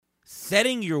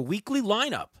setting your weekly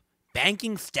lineup,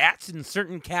 banking stats in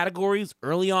certain categories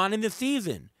early on in the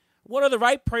season. What are the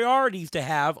right priorities to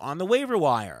have on the waiver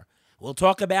wire? We'll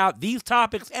talk about these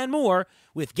topics and more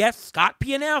with guest Scott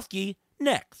Pianowski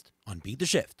next on Beat the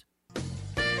Shift.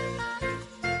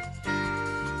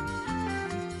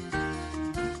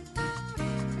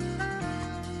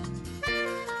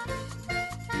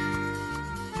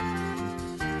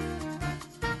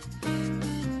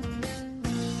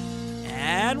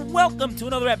 And welcome to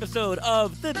another episode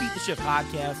of the Beat the Shift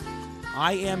podcast.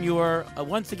 I am your,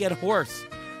 once again,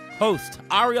 host,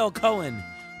 Ariel Cohen.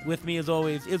 With me, as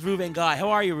always, is Ruvain Guy. How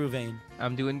are you, Ruvain?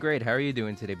 I'm doing great. How are you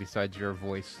doing today besides your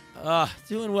voice?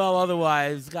 Doing well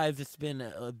otherwise. Guys, it's been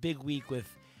a big week with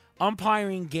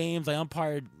umpiring games. I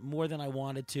umpired more than I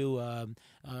wanted to.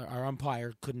 Our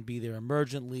umpire couldn't be there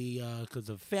emergently because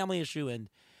of family issue and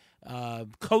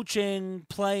coaching,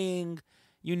 playing,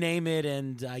 you name it.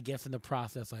 And I guess in the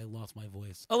process, I lost my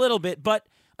voice a little bit, but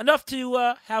enough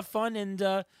to have fun and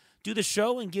do the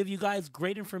show and give you guys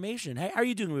great information. Hey, how are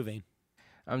you doing, Ruvain?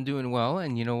 I'm doing well,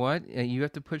 and you know what? You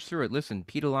have to push through it. Listen,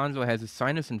 Pete Alonso has a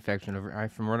sinus infection.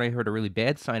 From what I heard, a really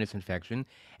bad sinus infection,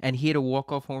 and he had a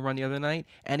walk-off home run the other night,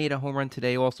 and he had a home run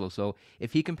today also. So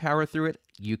if he can power through it,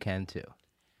 you can too.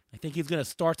 I think he's going to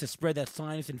start to spread that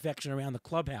sinus infection around the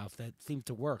clubhouse. That seems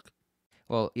to work.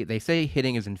 Well, they say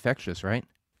hitting is infectious, right?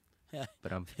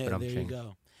 But I'm there changed. you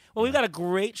go. Well, we've got a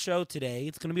great show today.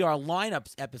 It's going to be our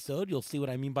lineups episode. You'll see what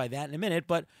I mean by that in a minute.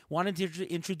 But wanted to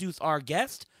introduce our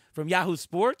guest from Yahoo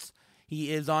Sports.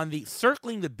 He is on the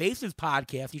Circling the Bases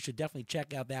podcast. You should definitely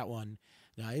check out that one,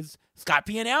 guys. Scott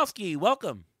Pianowski,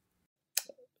 welcome.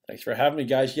 Thanks for having me,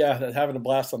 guys. Yeah, having a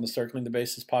blast on the Circling the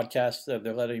Bases podcast.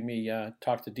 They're letting me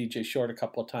talk to DJ Short a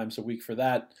couple of times a week for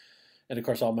that. And, of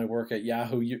course, all my work at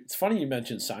Yahoo. It's funny you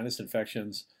mentioned sinus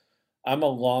infections. I'm a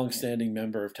long-standing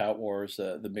member of Tout Wars,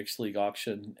 the mixed league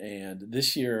auction, and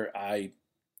this year I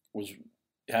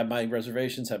had my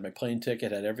reservations, had my plane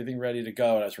ticket, had everything ready to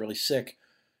go, and I was really sick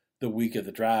the week of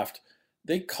the draft.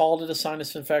 They called it a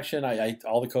sinus infection.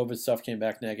 All the COVID stuff came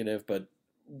back negative, but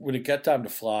when it got time to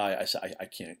fly, I said I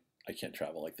can't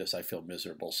travel like this. I feel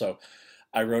miserable. So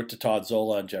I wrote to Todd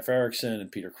Zola and Jeff Erickson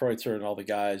and Peter Kreutzer and all the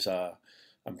guys.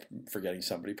 I'm forgetting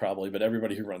somebody probably, but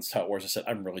everybody who runs Tout Wars, I said,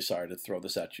 I'm really sorry to throw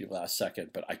this at you last second,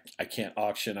 but I can't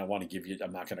auction. I'm not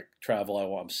going to travel.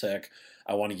 I'm sick.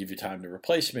 I want to give you time to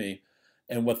replace me.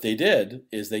 And what they did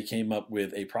is they came up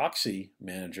with a proxy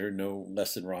manager, no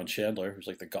less than Ron Chandler, who's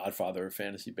like the godfather of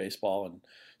fantasy baseball and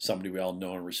somebody we all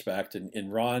know and respect.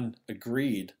 And Ron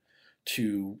agreed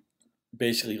to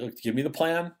basically, look, give me the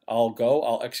plan. I'll go.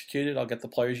 I'll execute it. I'll get the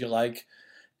players you like.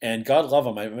 And God love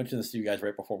him. I mentioned this to you guys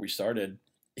right before we started.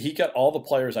 He got all the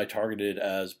players I targeted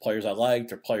as players I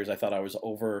liked or players I thought I was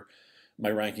over. My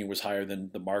ranking was higher than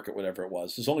the market, whatever it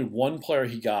was. There's only one player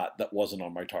he got that wasn't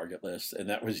on my target list, and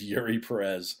that was Yuri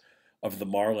Perez of the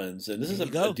Marlins. And this is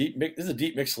a deep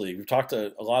mixed league. We've talked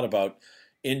a lot about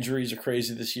injuries are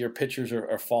crazy this year. Pitchers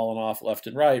are falling off left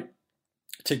and right.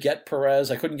 To get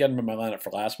Perez, I couldn't get him in my lineup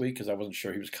for last week because I wasn't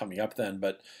sure he was coming up then,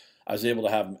 but I was able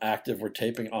to have him active. We're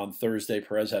taping on Thursday.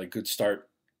 Perez had a good start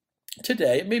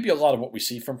today. It may be a lot of what we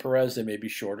see from Perez. They may be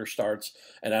shorter starts,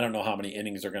 and I don't know how many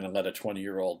innings they're going to let a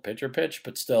 20-year-old pitcher pitch,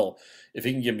 but still, if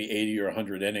he can give me 80 or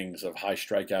 100 innings of high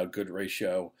strikeout, good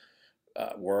ratio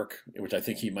work, which I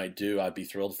think he might do, I'd be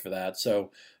thrilled for that.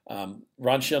 So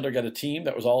Ron Chandler got a team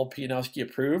that was all Pianowski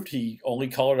approved. He only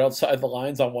colored outside the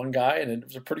lines on one guy, and it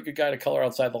was a pretty good guy to color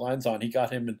outside the lines on. He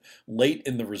got him late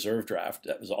in the reserve draft.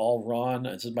 That was all Ron.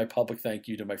 This is my public thank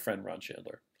you to my friend Ron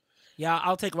Chandler. Yeah,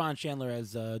 I'll take Ron Chandler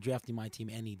as drafting my team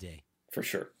any day. For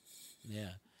sure. Yeah.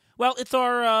 Well, it's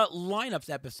our lineups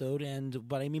episode, and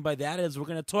what I mean by that is we're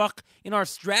going to talk in our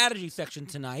strategy section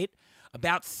tonight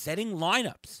about setting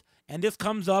lineups. And this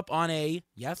comes up on a,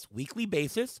 weekly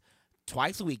basis,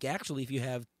 twice a week, actually, if you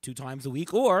have 2 times a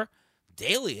week, or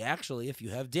daily, actually, if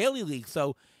you have daily leagues.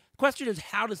 So the question is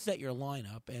how to set your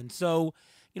lineup. And so,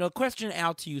 question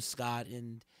out to you, Scott,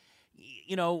 and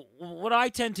what I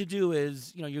tend to do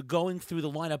is, you're going through the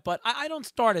lineup, but I don't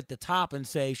start at the top and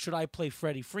say, should I play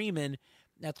Freddie Freeman?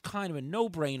 That's kind of a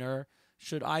no-brainer.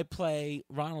 Should I play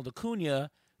Ronald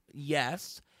Acuna?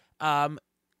 Yes.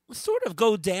 Sort of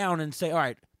go down and say, all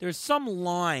right, there's some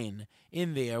line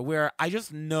in there where I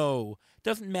just know,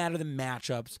 doesn't matter the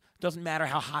matchups, doesn't matter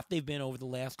how hot they've been over the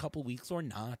last couple weeks or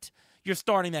not. You're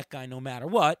starting that guy no matter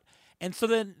what. And so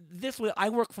then this way, I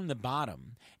work from the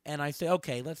bottom, and I say,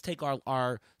 okay, let's take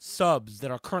our subs that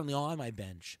are currently on my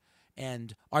bench,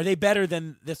 and are they better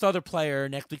than this other player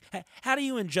next week? How do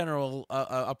you, in general,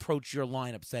 approach your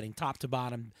lineup setting, top to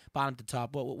bottom, bottom to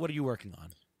top? What are you working on?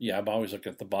 Yeah, I'm always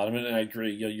looking at the bottom, and I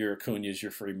agree. Your Acuna's,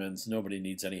 your Freemans, nobody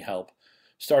needs any help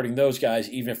starting those guys.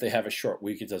 Even if they have a short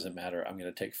week, it doesn't matter. I'm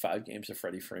going to take 5 games of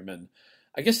Freddie Freeman.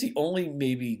 I guess the only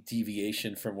maybe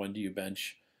deviation from when do you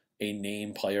bench a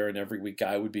name player in every week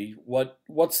guy would be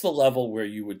what's the level where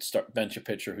you would start bench a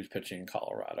pitcher who's pitching in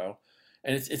Colorado.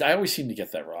 And I always seem to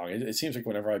get that wrong. It seems like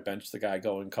whenever I bench the guy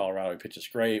going Colorado, he pitches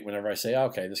great. Whenever I say,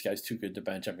 okay, this guy's too good to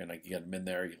bench, I'm going to get him in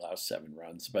there. He allows 7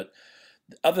 runs. But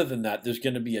other than that, there's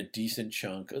going to be a decent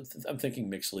chunk. I'm thinking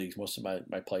mixed leagues. Most of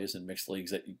my plays in mixed leagues,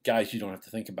 that guys you don't have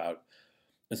to think about.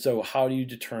 And so how do you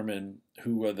determine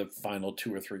who are the final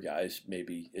 2 or 3 guys?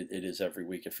 Maybe it is every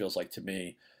week, it feels like to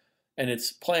me. And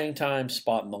it's playing time,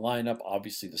 spot in the lineup,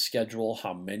 obviously the schedule,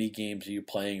 how many games are you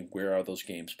playing, where are those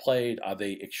games played, are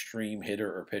they extreme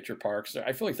hitter or pitcher parks?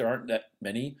 I feel like there aren't that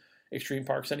many extreme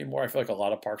parks anymore. I feel like a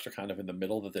lot of parks are kind of in the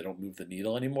middle, that they don't move the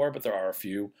needle anymore, but there are a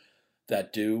few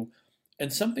that do.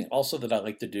 And something also that I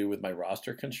like to do with my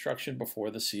roster construction before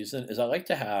the season is I like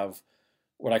to have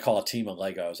what I call a team of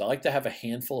Legos. I like to have a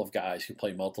handful of guys who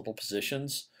play multiple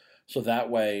positions. So that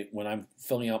way, when I'm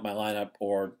filling out my lineup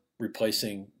or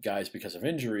replacing guys because of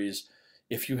injuries,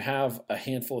 if you have a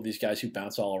handful of these guys who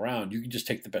bounce all around, you can just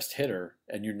take the best hitter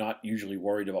and you're not usually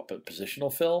worried about the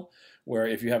positional fill. Where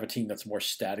if you have a team that's more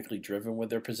statically driven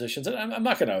with their positions, and I'm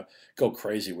not going to go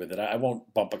crazy with it. I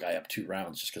won't bump a guy up 2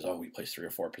 rounds just because, he plays 3 or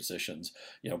 4 positions.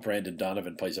 Brandon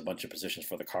Donovan plays a bunch of positions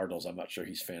for the Cardinals. I'm not sure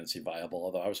he's fantasy viable,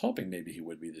 although I was hoping maybe he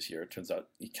would be this year. It turns out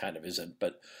he kind of isn't.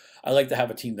 But I like to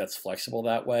have a team that's flexible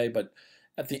that way. But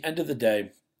at the end of the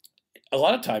day, a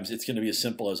lot of times it's going to be as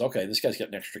simple as, okay, this guy's got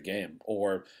an extra game.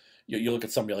 Or you look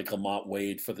at somebody like Lamont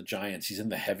Wade for the Giants. He's in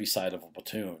the heavy side of a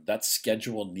platoon. That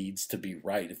schedule needs to be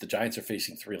right. If the Giants are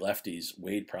facing 3 lefties,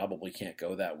 Wade probably can't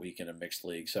go that week in a mixed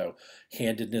league. So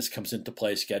handedness comes into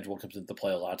play. Schedule comes into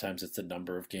play. A lot of times it's the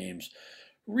number of games.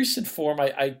 Recent form,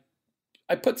 I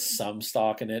put some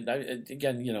stock in it.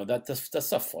 Again, that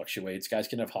stuff fluctuates. Guys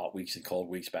can have hot weeks and cold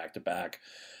weeks back to back.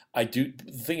 The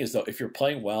thing is, though, if you're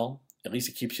playing well, at least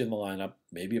it keeps you in the lineup.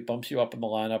 Maybe it bumps you up in the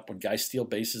lineup. When guys steal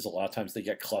bases, a lot of times they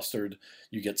get clustered.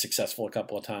 You get successful a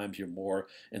couple of times. You're more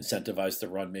incentivized to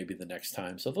run maybe the next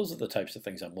time. So those are the types of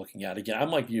things I'm looking at. Again, I'm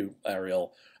like you,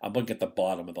 Ariel. I'm looking at the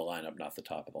bottom of the lineup, not the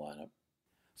top of the lineup.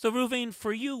 So, Ruvain,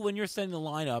 for you, when you're setting the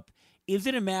lineup, is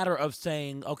it a matter of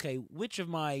saying, okay, which of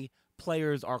my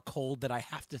players are cold that I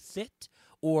have to sit?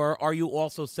 Or are you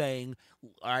also saying,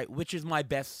 all right, which is my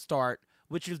best start?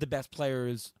 Which is the best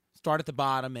players? Start at the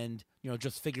bottom and,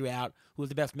 just figure out who has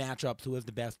the best matchups, who has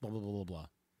the best blah, blah, blah, blah, blah.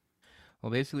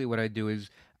 Well, basically what I do is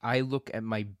I look at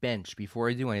my bench before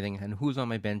I do anything and who's on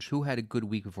my bench, who had a good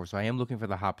week before. So I am looking for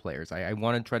the hot players. I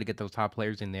want to try to get those top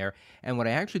players in there. And what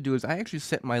I actually do is I actually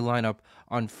set my lineup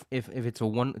on, if it's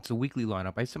a weekly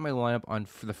lineup, I set my lineup on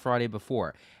for the Friday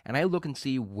before. And I look and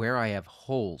see where I have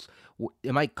holes.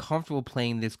 Am I comfortable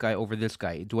playing this guy over this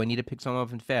guy? Do I need to pick someone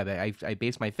up in Fab? I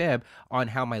base my Fab on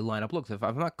how my lineup looks. If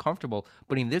I'm not comfortable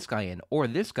putting this guy in or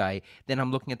this guy, then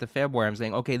I'm looking at the Fab where I'm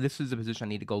saying, okay, this is the position I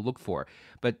need to go look for.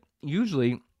 But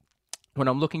usually what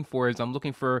I'm looking for is I'm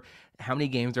looking for how many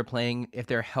games they're playing, if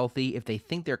they're healthy, if they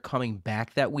think they're coming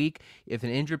back that week. If an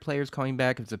injured player is coming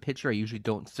back, if it's a pitcher, I usually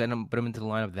don't put them into the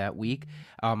lineup that week.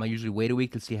 I usually wait a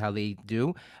week to see how they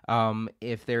do.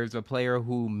 If there's a player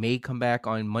who may come back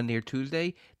on Monday or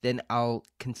Tuesday, then I'll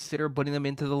consider putting them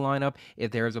into the lineup.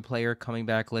 If there is a player coming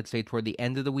back, let's say toward the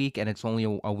end of the week, and it's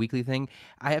only a weekly thing,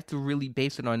 I have to really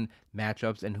base it on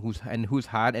matchups and who's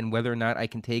hot and whether or not I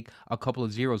can take a couple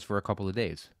of zeros for a couple of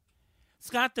days.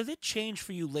 Scott, does it change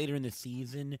for you later in the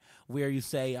season where you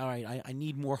say, all right, I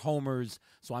need more homers,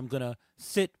 so I'm going to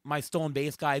sit my stolen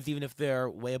base guys even if they're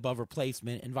way above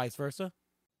replacement, and vice versa?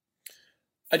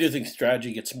 I do think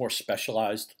strategy gets more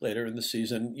specialized later in the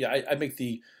season. Yeah, I make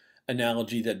the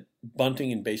analogy that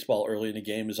bunting in baseball early in the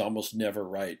game is almost never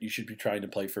right. You should be trying to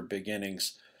play for big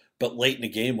innings. But late in the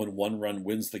game, when one run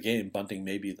wins the game, bunting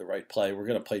may be the right play. We're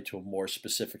going to play to a more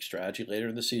specific strategy later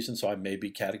in the season, so I may be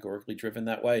categorically driven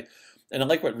that way. And I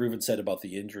like what Ruben said about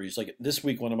the injuries. Like this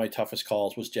week, one of my toughest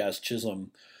calls was Jazz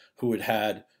Chisholm, who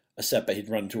had a setback. He'd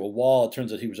run into a wall. It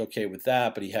turns out he was okay with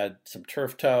that, but he had some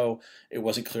turf toe. It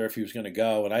wasn't clear if he was going to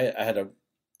go. And I had an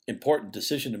important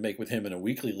decision to make with him in a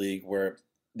weekly league where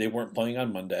they weren't playing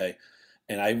on Monday.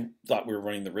 And I thought we were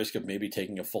running the risk of maybe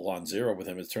taking a full-on zero with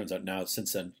him. It turns out now,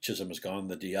 since then, Chisholm has gone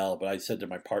the DL. But I said to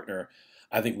my partner,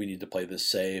 I think we need to play this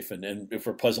safe. And if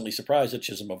we're pleasantly surprised that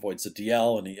Chisholm avoids the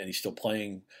DL and he's still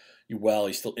playing well,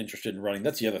 he's still interested in running.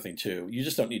 That's the other thing, too. You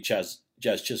just don't need Jazz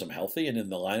Chisholm healthy and in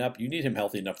the lineup. You need him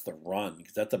healthy enough to run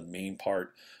because that's the main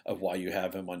part of why you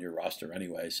have him on your roster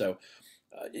anyway. So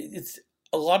it's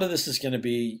a lot of this is going to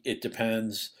be, it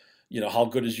depends. how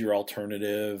good is your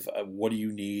alternative? What do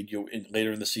you need?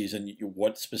 Later in the season,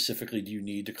 what specifically do you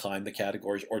need to climb the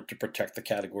categories or to protect the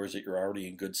categories that you're already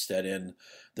in good stead in?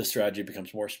 The strategy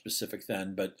becomes more specific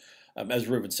then. But as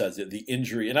Ruben says, the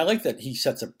injury, and I like that he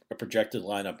sets a projected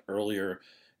lineup earlier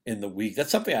in the week.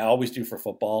 That's something I always do for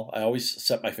football. I always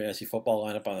set my fantasy football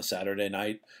lineup on a Saturday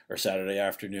night or Saturday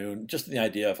afternoon. Just the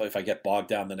idea of if I get bogged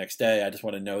down the next day, I just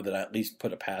want to know that I at least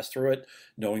put a pass through it,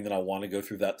 knowing that I want to go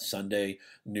through that Sunday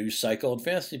news cycle. And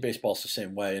fantasy baseball is the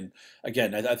same way. And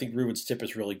again, I think Ruben's tip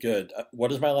is really good. What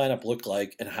does my lineup look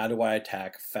like, and how do I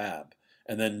attack Fab?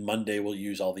 And then Monday we'll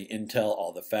use all the intel,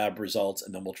 all the Fab results,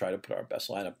 and then we'll try to put our best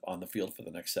lineup on the field for the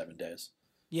next 7 days.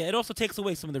 Yeah, it also takes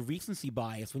away some of the recency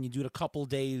bias when you do it a couple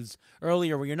days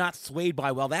earlier where you're not swayed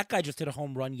by, well, that guy just hit a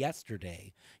home run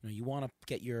yesterday. You want to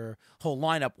get your whole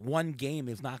lineup. One game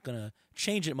is not going to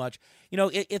change it much.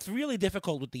 It's really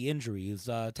difficult with the injuries.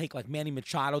 Take like Manny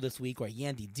Machado this week or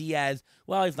Yandy Diaz.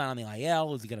 Well, he's not on the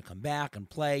IL. Is he going to come back and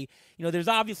play? There's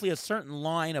obviously a certain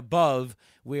line above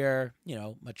where,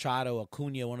 Machado,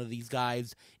 Acuna, one of these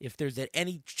guys, if there's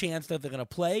any chance that they're going to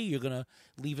play, you're going to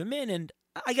leave him in. And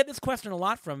I get this question a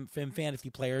lot from fantasy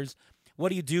players. What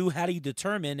do you do? How do you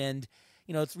determine? And,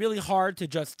 it's really hard to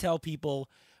just tell people,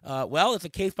 well, it's a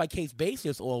case-by-case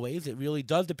basis always. It really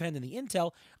does depend on the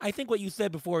intel. I think what you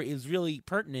said before is really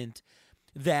pertinent,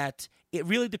 that it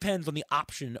really depends on the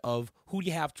option of who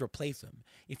you have to replace him.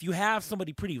 If you have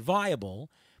somebody pretty viable,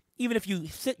 even if you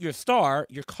sit your star,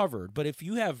 you're covered. But if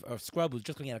you have a scrub who's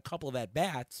just going to get a couple of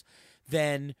at-bats,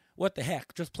 then what the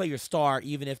heck? Just play your star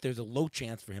even if there's a low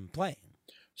chance for him playing.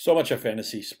 So much of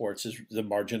fantasy sports is the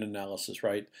margin analysis,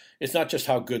 right? It's not just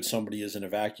how good somebody is in a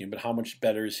vacuum, but how much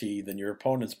better is he than your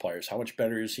opponent's players? How much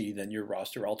better is he than your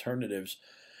roster alternatives?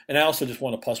 And I also just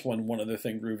want to plus one other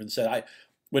thing Ruben said.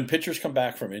 When pitchers come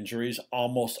back from injuries,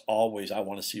 almost always I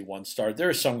want to see one start. There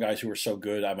are some guys who are so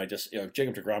good, I might just, if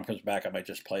Jacob deGrom comes back, I might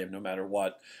just play him no matter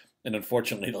what. And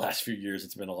unfortunately, the last few years,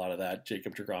 it's been a lot of that.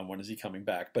 Jacob deGrom, when is he coming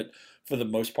back? But for the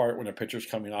most part, when a pitcher's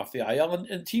coming off the IL,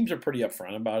 and teams are pretty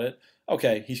upfront about it,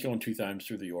 okay, he's going 2 times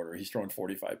through the order. He's throwing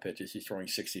 45 pitches. He's throwing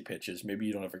 60 pitches. Maybe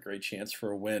you don't have a great chance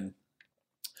for a win.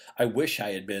 I wish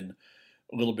I had been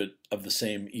a little bit of the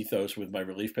same ethos with my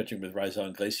relief pitching with Raisel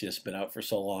Iglesias. Been out for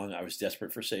so long. I was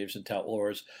desperate for saves and tout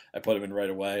lures. I put him in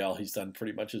right away. All he's done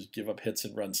pretty much is give up hits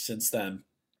and runs since then.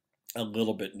 A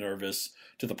little bit nervous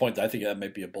to the point that I think that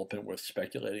might be a bullpen worth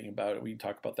speculating about. We can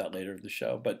talk about that later in the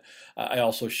show. But I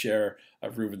also share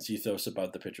Ruben's ethos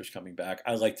about the pitchers coming back.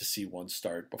 I like to see one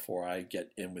start before I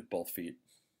get in with both feet.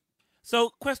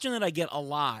 So, question that I get a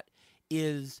lot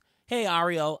is, hey,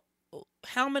 Ariel,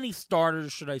 how many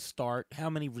starters should I start? How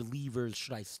many relievers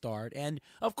should I start? And,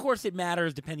 of course, it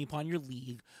matters depending upon your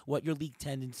league, what your league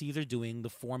tendencies are doing, the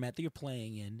format that you're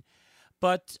playing in.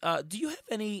 But do you have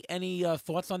any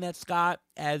thoughts on that, Scott,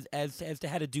 as to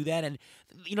how to do that? And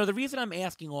the reason I'm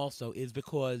asking also is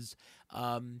because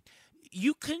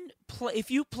you can play, if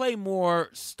you play more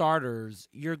starters,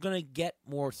 you're gonna get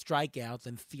more strikeouts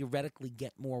and theoretically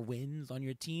get more wins on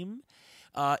your team.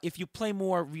 If you play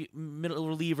more middle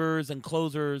relievers and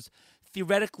closers,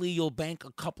 theoretically, you'll bank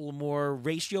a couple more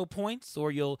ratio points,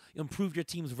 or you'll improve your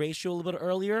team's ratio a little bit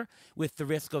earlier with the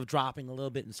risk of dropping a little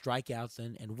bit in strikeouts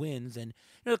and wins. And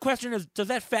the question is, does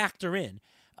that factor in?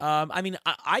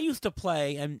 I used to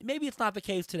play, and maybe it's not the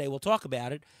case today. We'll talk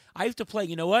about it. I used to play,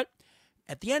 you know what?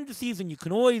 At the end of the season, you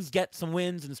can always get some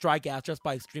wins and strikeouts just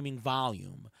by streaming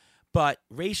volume. But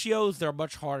ratios, they're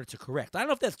much harder to correct. I don't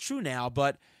know if that's true now,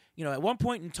 but at one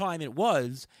point in time it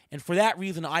was, and for that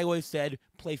reason I always said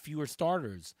play fewer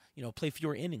starters, play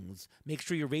fewer innings, make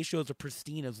sure your ratios are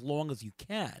pristine as long as you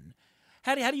can.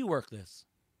 How do you work this?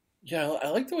 Yeah, I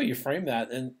like the way you frame that,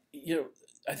 and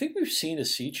I think we've seen a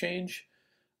sea change.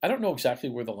 I don't know exactly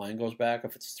where the line goes back,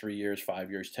 if it's 3 years, 5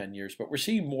 years, 10 years, but we're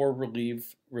seeing more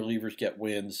relievers get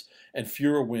wins, and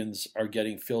fewer wins are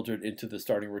getting filtered into the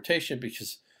starting rotation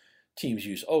because teams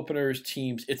use openers,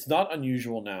 it's not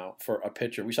unusual now for a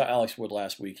pitcher. We saw Alex Wood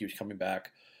last week. He was coming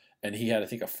back, and he had, I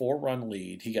think, a 4-run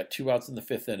lead. He got 2 outs in the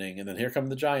 5th inning, and then here come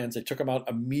the Giants. They took him out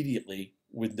immediately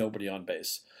with nobody on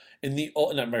base. The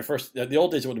old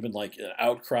days, it would have been like an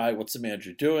outcry. What's the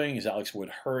manager doing? Is Alex Wood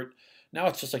hurt? Now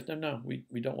it's just like, no,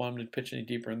 we don't want him to pitch any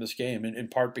deeper in this game, in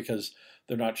part because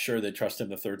they're not sure they trust him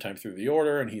the 3rd time through the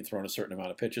order, and he'd thrown a certain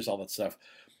amount of pitches, all that stuff.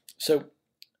 So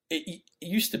it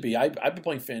used to be, I've been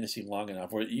playing fantasy long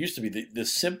enough where it used to be the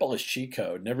simplest cheat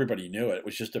code, and everybody knew it. It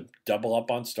was just to double up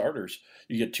on starters.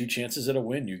 You get 2 chances at a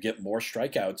win. You get more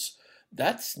strikeouts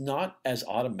that's not as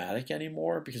automatic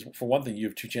anymore because, for one thing, you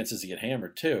have two chances to get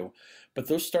hammered too. But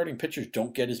those starting pitchers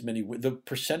don't get as many. The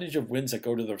percentage of wins that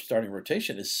go to the starting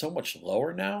rotation is so much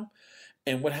lower now.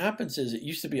 And what happens is it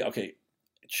used to be, okay,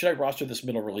 should I roster this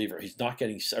middle reliever? He's not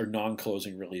getting, or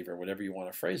non-closing reliever, whatever you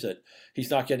want to phrase it.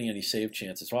 He's not getting any save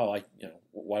chances. Well,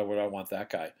 why would I want that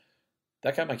guy?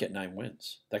 That guy might get 9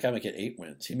 wins. That guy might get 8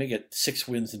 wins. He may get 6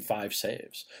 wins and 5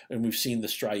 saves. And we've seen the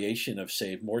striation of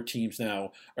save. More teams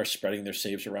now are spreading their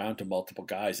saves around to multiple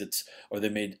guys. Or they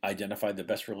may identify the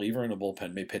best reliever in the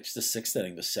bullpen, may pitch the 6th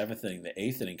inning, the 7th inning, the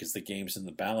 8th inning, because the game's in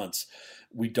the balance.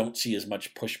 We don't see as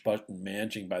much push button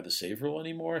managing by the save rule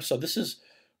anymore. So this is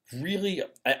really,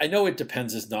 I know it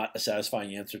depends is not a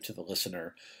satisfying answer to the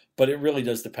listener, but it really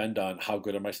does depend on how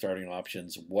good are my starting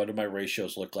options, what do my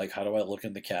ratios look like, how do I look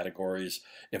in the categories,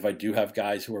 if I do have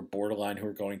guys who are borderline who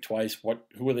are going twice,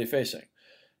 who are they facing?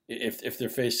 If they're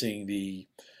facing the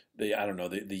I don't know,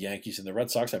 the Yankees and the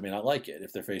Red Sox, I may not like it.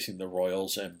 If they're facing the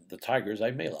Royals and the Tigers,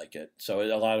 I may like it. So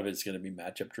a lot of it's going to be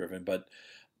matchup driven, but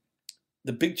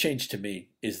the big change to me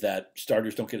is that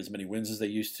starters don't get as many wins as they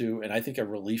used to. And I think a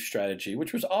relief strategy,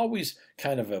 which was always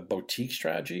kind of a boutique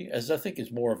strategy, as I think is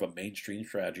more of a mainstream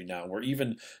strategy now, where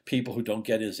even people who don't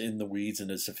get as in the weeds and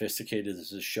as sophisticated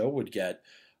as this show would get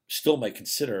still might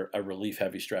consider a relief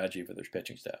heavy strategy for their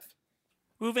pitching staff.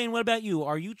 Ruvain, what about you?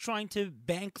 Are you trying to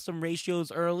bank some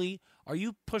ratios early? Are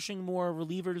you pushing more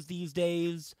relievers these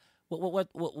days?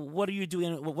 What are you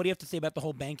doing? What do you have to say about the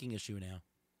whole banking issue now?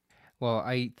 Well,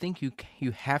 I think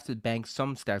you have to bank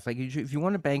some stats. Like if you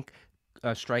want to bank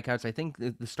strikeouts, I think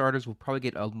the starters will probably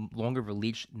get a longer of a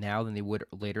leash now than they would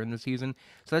later in the season.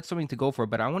 So that's something to go for.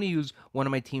 But I want to use one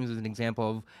of my teams as an example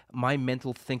of my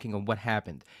mental thinking of what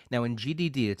happened. Now in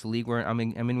GDD, it's a league where I'm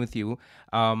in with you.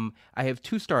 I have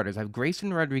 2 starters. I have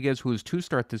Grayson Rodriguez, who is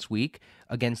 2-start this week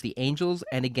against the Angels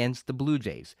and against the Blue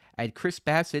Jays. I had Chris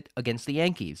Bassett against the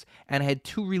Yankees, and I had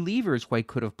 2 relievers who I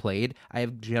could have played. I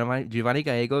have Giovanni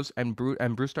Gallegos and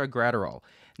Brusdar Graterol.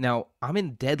 Now, I'm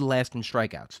in dead last in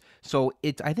strikeouts. So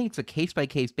I think it's a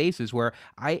case-by-case basis where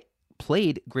I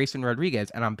played Grayson Rodriguez,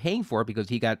 and I'm paying for it because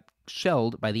he got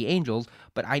shelled by the Angels,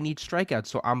 but I need strikeouts,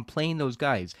 so I'm playing those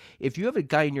guys. If you have a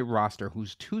guy in your roster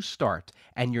who's 2-start,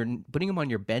 and you're putting him on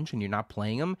your bench and you're not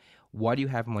playing him, why do you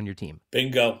have him on your team?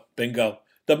 Bingo.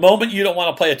 The moment you don't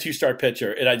want to play a 2-star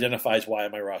pitcher, it identifies why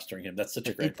am I rostering him. That's such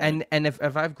a great point. And if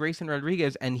I have Grayson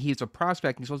Rodriguez and he's a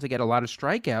prospect and he's supposed to get a lot of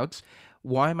strikeouts,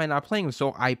 why am I not playing him?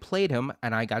 So I played him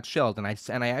and I got shelled.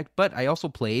 But I also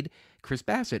played Chris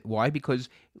Bassett. Why? Because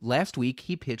last week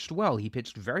he pitched well. He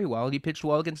pitched very well. He pitched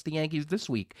well against the Yankees this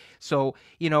week. So,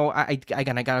 I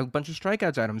got a bunch of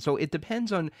strikeouts at him. So it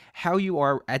depends on how you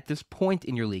are at this point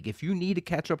in your league. If you need to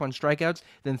catch up on strikeouts,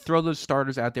 then throw those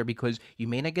starters out there because you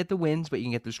may not get the wins, but you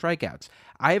can get the strikeouts.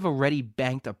 I have already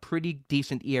banked a pretty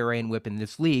decent ERA and WHIP in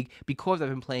this league because I've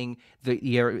been playing the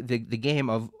game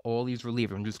of all these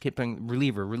relievers. I'm just keeping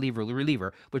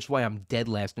reliever, which is why I'm dead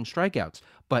last in strikeouts.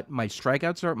 But my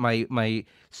strikeouts are my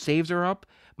saves are up,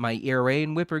 my ERA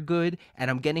and WHIP are good, and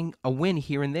I'm getting a win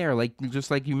here and there, just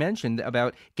like you mentioned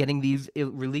about getting these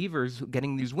relievers,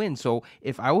 getting these wins. So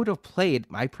if I would have played,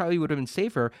 I probably would have been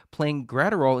safer playing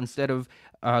Graterol instead of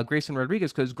Grayson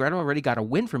Rodriguez, because Graterol already got a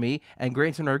win for me, and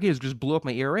Grayson Rodriguez just blew up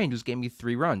my ERA and just gave me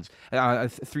 3 runs, 3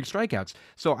 strikeouts.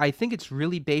 So I think it's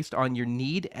really based on your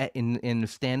need in the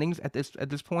standings at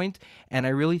this point, and I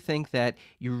really think that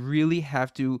you really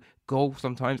have to go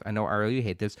sometimes. I know I really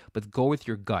hate this, but go with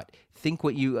your gut. Think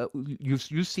what you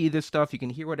see this stuff. You can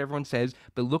hear what everyone says,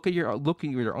 but look at your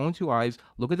own 2 eyes.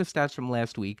 Look at the stats from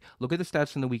last week. Look at the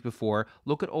stats from the week before.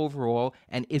 Look at overall,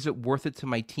 and is it worth it to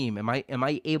my team? Am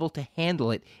I able to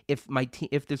handle it if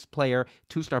this player,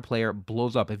 2-star player,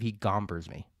 blows up, if he gombers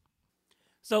me?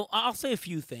 So I'll say a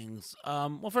few things.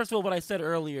 Well, first of all, what I said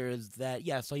earlier is that,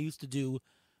 yes, I used to do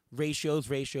ratios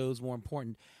more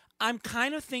important. I'm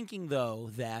kind of thinking,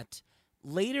 though, that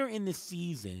later in the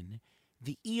season,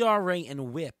 the ERA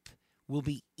and WHIP will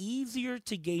be easier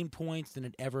to gain points than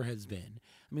it ever has been.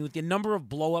 I mean, with the number of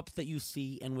blow-ups that you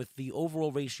see and with the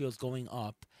overall ratios going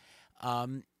up,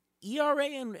 ERA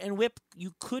and WHIP,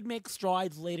 you could make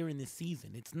strides later in the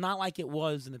season. It's not like it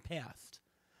was in the past.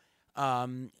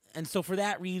 And so for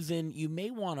that reason, you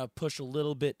may want to push a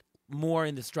little bit more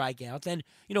in the strikeouts. And,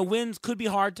 wins could be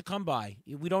hard to come by.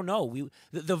 We don't know.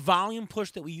 The volume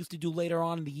push that we used to do later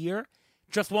on in the year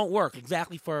just won't work,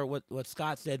 exactly for what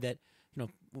Scott said, that,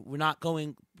 we're not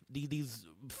going, these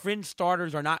fringe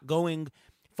starters are not going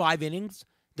 5 innings.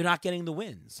 They're not getting the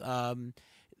wins.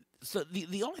 So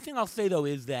the only thing I'll say, though,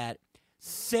 is that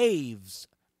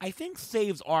I think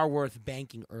saves are worth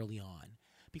banking early on,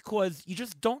 because you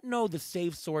just don't know the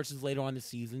save sources later on in the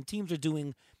season. Teams are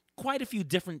doing quite a few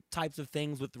different types of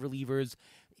things with the relievers.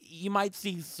 You might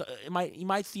see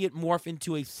it morph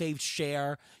into a save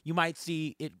share. You might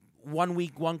see it 1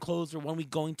 week one closer, 1 week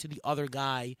going to the other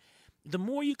guy. The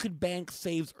more you could bank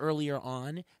saves earlier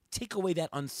on, take away that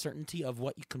uncertainty of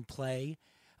what you can play,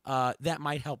 that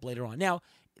might help later on. Now,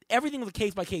 everything is a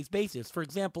case-by-case basis. For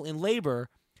example, in labor,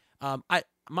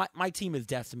 my team is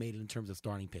decimated in terms of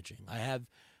starting pitching. I have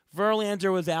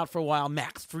Verlander was out for a while,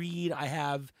 Max Fried. I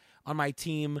have on my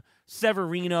team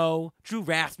Severino, Drew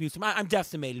Rasmussen. I'm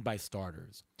decimated by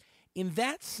starters. In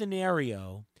that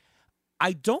scenario,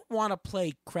 I don't want to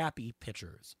play crappy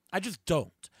pitchers. I just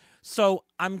don't. So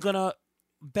I'm going to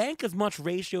bank as much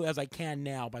ratio as I can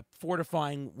now by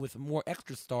fortifying with more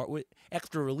extra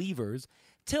relievers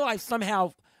till I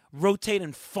somehow rotate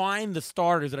and find the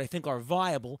starters that I think are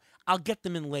viable. I'll get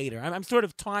them in later. I'm sort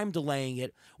of time delaying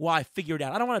it while I figure it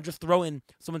out. I don't want to just throw in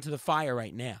someone to the fire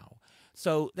right now.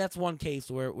 So that's one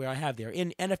case where I have there.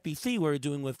 In NFBC, we're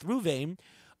doing with Ruvain,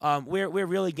 we're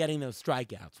really getting those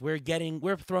strikeouts.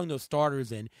 We're throwing those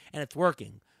starters in, and it's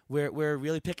working. We're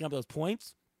really picking up those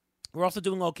points. We're also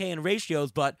doing okay in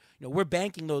ratios, but we're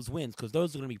banking those wins because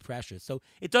those are going to be precious. So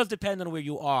it does depend on where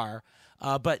you are,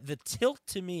 but the tilt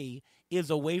to me is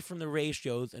away from the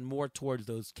ratios and more towards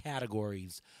those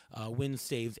categories, wins,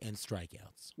 saves, and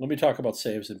strikeouts. Let me talk about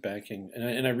saves and banking.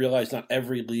 And I realize not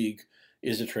every league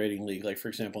is a trading league. Like, for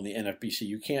example, in the NFBC,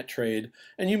 you can't trade.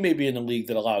 And you may be in a league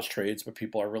that allows trades, but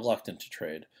people are reluctant to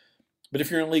trade. But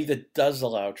if you're in a league that does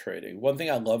allow trading, one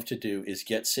thing I love to do is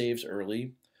get saves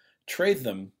early, trade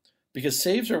them, because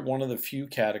saves are one of the few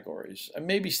categories, and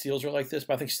maybe steals are like this,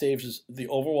 but I think saves is the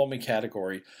overwhelming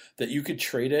category that you could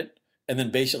trade it and then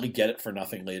basically get it for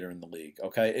nothing later in the league,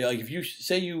 okay? Like if you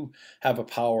say you have a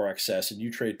power excess and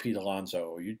you trade Pete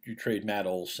Alonso or you trade Matt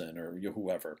Olson or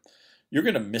whoever, you're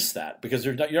going to miss that because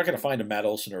you're not going to find a Matt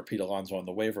Olson or a Pete Alonso on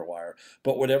the waiver wire.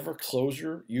 But whatever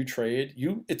closer you trade,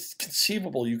 it's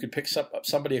conceivable you could pick up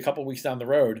somebody a couple weeks down the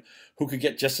road who could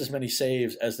get just as many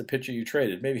saves as the pitcher you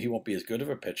traded. Maybe he won't be as good of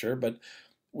a pitcher, but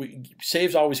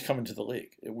saves always come into the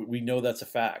league. We know that's a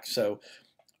fact. So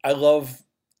I love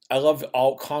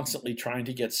all constantly trying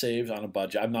to get saves on a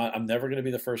budget. I'm never going to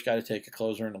be the first guy to take a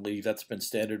closer in a league. That's been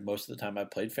standard most of the time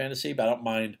I've played fantasy, but I don't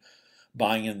mind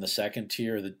buying in the second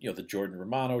tier, the Jordan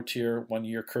Romano tier. 1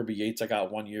 year, Kirby Yates, I got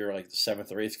 1 year, like the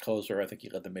 7th or 8th closer. I think he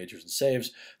led the majors in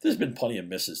saves. There's been plenty of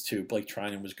misses too. Blake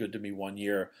Trinan was good to me 1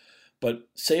 year. But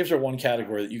saves are one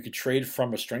category that you could trade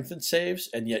from a strengthened saves,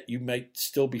 and yet you might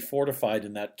still be fortified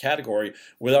in that category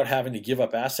without having to give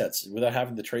up assets, without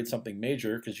having to trade something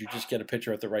major because you just get a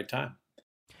pitcher at the right time.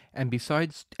 And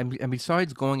besides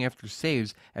going after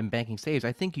saves and banking saves,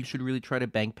 I think you should really try to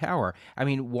bank power. I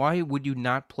mean, why would you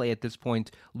not play at this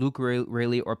point Luke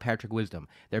Raley or Patrick Wisdom?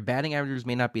 Their batting averages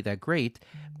may not be that great,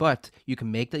 but you can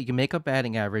make up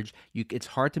batting average. It's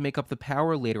hard to make up the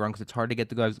power later on because it's hard to get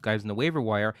the guys in the waiver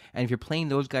wire. And if you're playing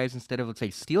those guys instead of, let's say,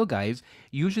 steal guys,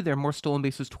 usually they're more stolen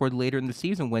bases toward later in the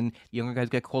season when younger guys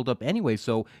get called up anyway.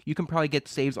 So you can probably get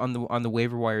saves on the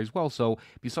waiver wire as well. So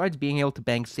besides being able to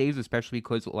bank saves, especially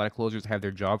because a lot of closers have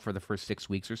their job for the first 6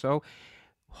 weeks or so,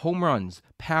 home runs,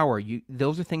 power,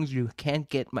 those are things you can't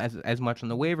get as much on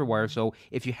the waiver wire. So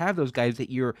if you have those guys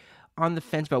that you're on the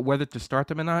fence about whether to start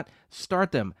them or not,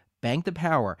 start them. Bank the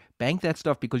power. Bank that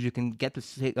stuff because you can get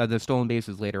the stolen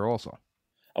bases later also.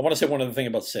 I want to say one other thing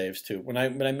about saves too. When I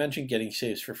mentioned getting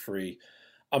saves for free,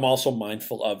 I'm also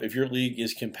mindful of if your league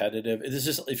is competitive.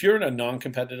 If you're in a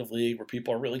non-competitive league where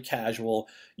people are really casual,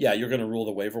 yeah, you're going to rule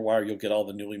the waiver wire. You'll get all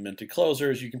the newly minted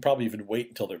closers. You can probably even wait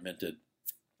until they're minted.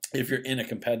 If you're in a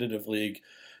competitive league,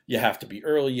 you have to be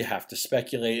early. You have to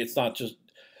speculate. It's not just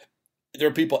there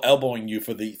are people elbowing you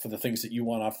for the things that you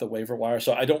want off the waiver wire.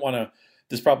 So I don't want to.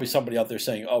 There's probably somebody out there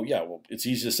saying, "Oh yeah, well, it's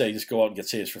easy to say just go out and get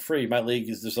saves for free." My league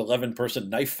is there's 11-person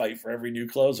knife fight for every new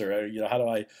closer. How do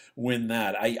I win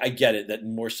that? I get it that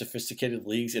in more sophisticated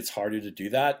leagues it's harder to do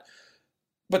that,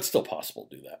 but still possible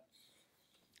to do that.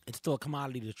 It's still a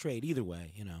commodity to trade either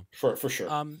way, For sure.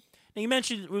 Now you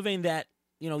mentioned, Ruvain, that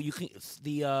you can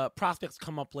the prospects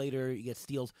come up later. You get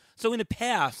steals. So in the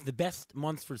past, the best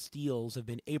months for steals have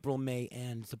been April, May,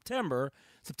 and September.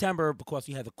 September, because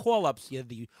you have the call-ups, you have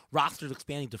the rosters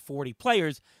expanding to 40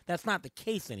 players. That's not the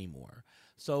case anymore.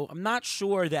 So I'm not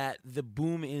sure that the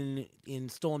boom in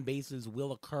stolen bases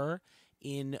will occur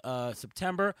in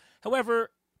September. However,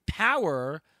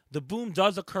 power, the boom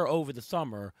does occur over the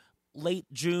summer. Late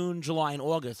June, July, and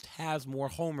August has more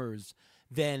homers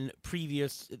than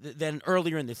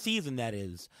earlier in the season, that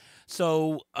is.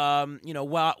 So,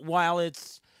 while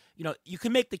it's, you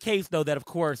can make the case, though, that, of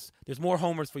course, there's more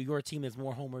homers for your team, there's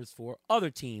more homers for other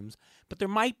teams, but there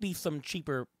might be some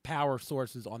cheaper power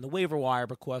sources on the waiver wire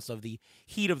because of the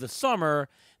heat of the summer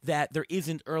that there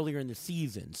isn't earlier in the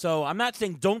season. So I'm not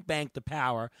saying don't bank the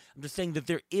power. I'm just saying that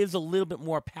there is a little bit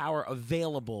more power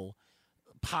available,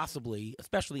 possibly,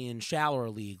 especially in shallower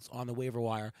leagues on the waiver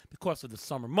wire because of the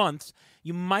summer months.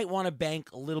 You might want to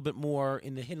bank a little bit more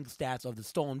in the hitting stats of the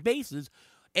stolen bases,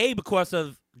 because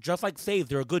of, just like saves,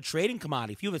 they're a good trading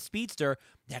commodity. If you have a speedster,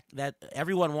 that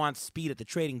everyone wants speed at the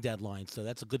trading deadline, so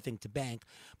that's a good thing to bank.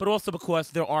 But also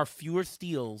because there are fewer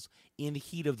steals in the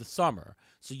heat of the summer.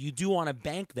 So you do want to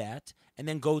bank that and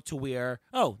then go to where,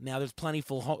 now there's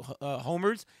plentiful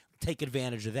homers. Take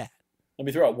advantage of that. Let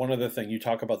me throw out one other thing. You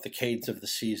talk about the cadence of the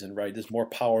season, right? There's more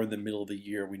power in the middle of the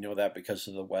year. We know that because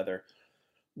of the weather.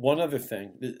 One other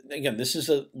thing. Again, this is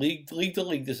a league to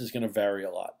league. This is going to vary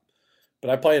a lot. But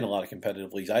I play in a lot of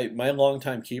competitive leagues. My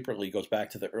longtime keeper league goes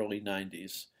back to the early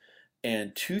 90s.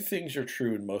 And two things are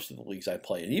true in most of the leagues I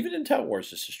play. And even in Tout Wars,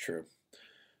 this is true.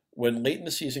 When late in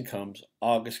the season comes,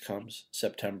 August comes,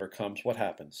 September comes, what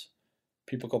happens?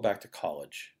 People go back to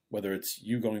college. Whether it's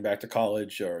you going back to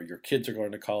college or your kids are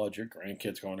going to college, your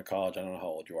grandkids going to college, I don't know how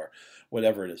old you are,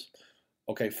 whatever it is.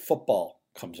 Okay, football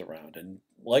comes around. And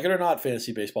like it or not,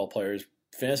 fantasy baseball players,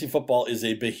 fantasy football is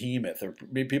a behemoth.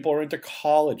 People are into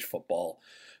college football,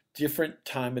 different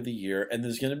time of the year, and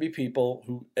there's going to be people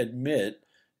who admit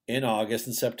in August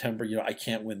and September, I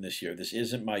can't win this year. This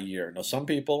isn't my year. Now, some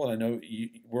people, and I know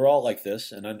we're all like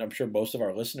this, and I'm sure most of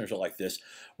our listeners are like this,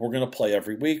 we're going to play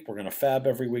every week. We're going to fab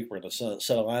every week. We're going to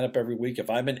set a lineup every week. If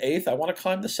I'm in 8th, I want to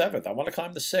climb to 7th. I want to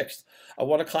climb to 6th. I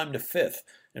want to climb to 5th.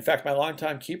 In fact, my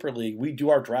longtime keeper league, we do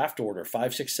our draft order,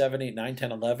 5, 6, 7, 8, 9,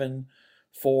 10, 11,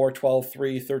 4, 12,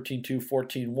 3, 13, 2,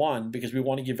 14, 1, because we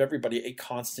want to give everybody a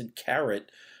constant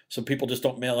carrot so people just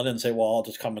don't mail it in and say, well, I'll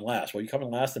just come in last. Well, you come in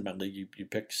last in my league, you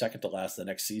pick second to last the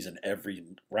next season every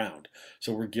round.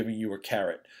 So we're giving you a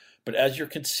carrot. But as you're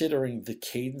considering the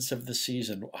cadence of the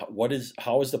season,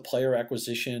 how is the player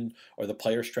acquisition or the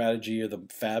player strategy or the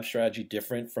fab strategy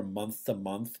different from month to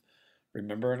month?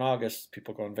 Remember in August,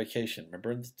 people go on vacation.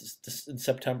 Remember in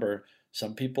September,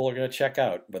 some people are going to check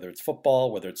out, whether it's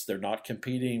football, whether it's they're not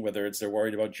competing, whether it's they're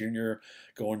worried about junior,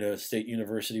 going to a state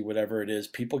university, whatever it is.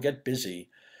 People get busy.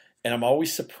 And I'm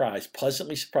always surprised,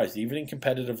 pleasantly surprised, even in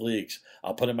competitive leagues.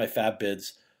 I'll put in my fab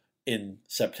bids in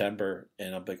September,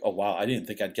 and I'm like, oh, wow, I didn't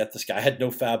think I'd get this guy. I had no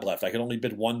fab left. I could only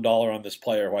bid $1 on this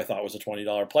player who I thought was a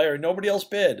 $20 player, and nobody else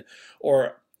bid.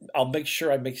 Or I'll make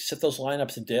sure I set those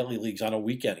lineups in daily leagues on a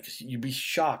weekend, because you'd be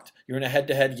shocked. You're in a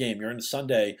head-to-head game. You're in a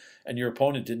Sunday, and your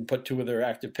opponent didn't put 2 of their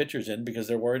active pitchers in because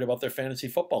they're worried about their fantasy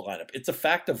football lineup. It's a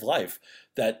fact of life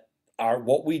that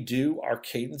what we do, our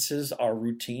cadences, our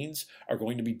routines are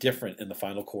going to be different in the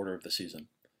final quarter of the season.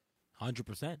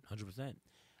 100%.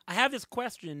 I have this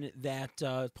question that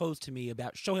is posed to me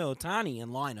about Shohei Ohtani in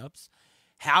lineups.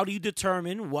 How do you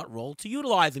determine what role to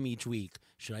utilize him each week?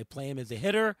 Should I play him as a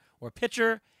hitter or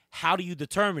pitcher? How do you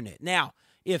determine it? Now,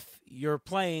 if you're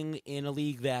playing in a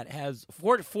league that has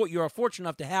you're fortunate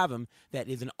enough to have him that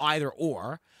is an either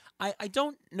or, I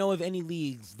don't know of any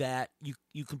leagues that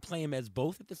you can play him as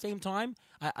both at the same time.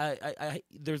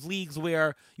 There's leagues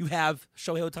where you have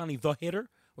Shohei Ohtani the hitter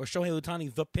or Shohei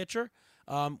Ohtani the pitcher,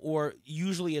 or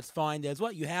usually it's fine as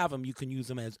what you have him. You can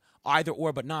use him as either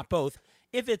or, but not both.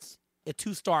 If it's a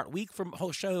 2-start week from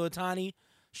Shohei Ohtani,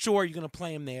 sure, you're going to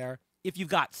play him there. If you've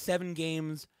got 7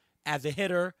 games as a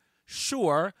hitter,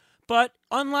 sure. But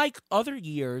unlike other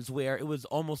years where it was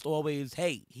almost always,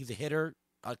 hey, he's a hitter,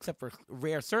 except for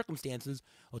rare circumstances,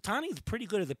 Ohtani's pretty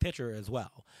good as a pitcher as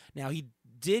well. Now, he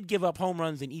did give up home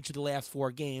runs in each of the last 4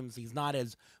 games. He's not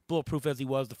as bulletproof as he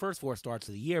was the first 4 starts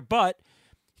of the year, but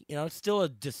it's still a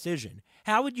decision.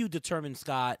 How would you determine,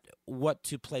 Scott, what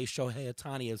to play Shohei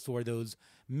Ohtani as for those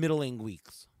middling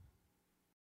weeks?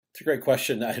 It's a great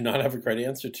question. I do not have a great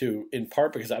answer to, in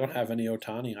part because I don't have any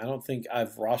Ohtani. I don't think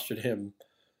I've rostered him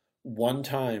one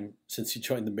time since he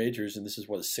joined the majors, and this is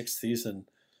his 6th season.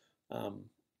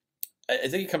 I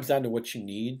think it comes down to what you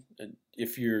need. And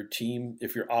if your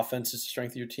offense is the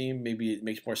strength of your team, maybe it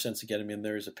makes more sense to get him in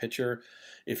there as a pitcher.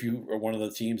 If you are one of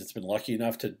the teams that's been lucky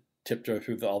enough to tiptoe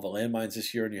through all the landmines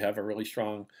this year and you have a really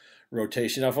strong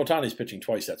rotation. Now, if Ohtani's pitching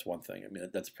twice, that's one thing. I mean,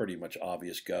 that's pretty much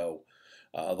obvious go.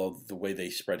 Although the way they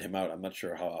spread him out, I'm not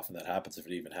sure how often that happens, if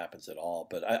it even happens at all.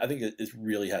 But I think it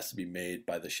really has to be made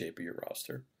by the shape of your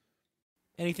roster.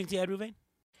 Anything to add, Ruvain?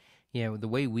 Yeah, the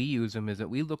way we use them is that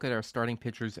we look at our starting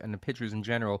pitchers and the pitchers in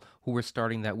general who we're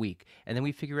starting that week. And then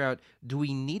we figure out, do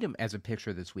we need him as a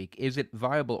pitcher this week? Is it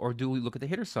viable? Or do we look at the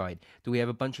hitter side? Do we have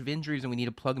a bunch of injuries and we need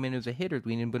to plug him in as a hitter? Do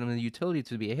we need to put him in the utility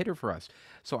to be a hitter for us?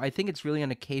 So I think it's really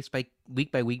on a case by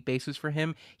week basis for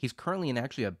him. He's currently in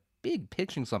actually a big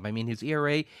pitching slump. I mean, his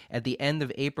ERA at the end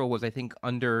of April was, I think,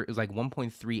 it was like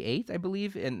 1.38, I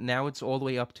believe, and now it's all the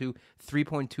way up to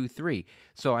 3.23.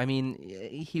 So, I mean,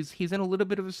 he's in a little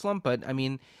bit of a slump, but I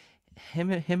mean,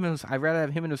 I'd rather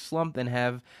have him in a slump than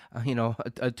have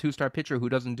a two-star pitcher who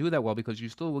doesn't do that well, because you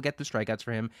still will get the strikeouts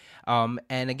for him.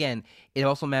 And again, it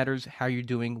also matters how you're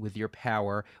doing with your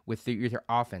power, with your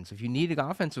offense. If you need an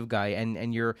offensive guy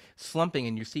and you're slumping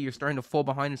and you're starting to fall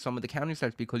behind in some of the counting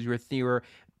sets because you're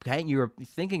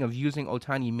thinking of using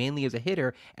Ohtani mainly as a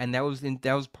hitter, and that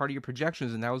was part of your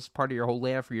projections and that was part of your whole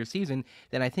layout for your season,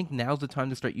 then I think now's the time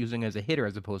to start using as a hitter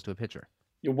as opposed to a pitcher.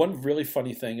 One really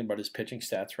funny thing about his pitching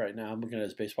stats right now, I'm looking at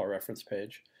his baseball reference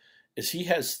page, is he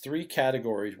has 3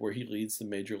 categories where he leads the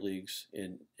major leagues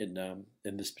in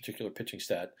this particular pitching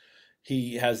stat.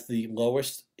 He has the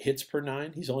lowest hits per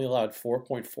 9. He's only allowed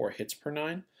 4.4 hits per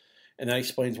 9. And that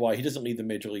explains why he doesn't lead the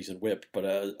major leagues in WHIP, but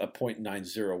a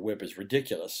 .90 WHIP is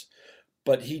ridiculous.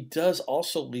 But he does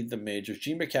also lead the majors.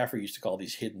 Gene McCaffrey used to call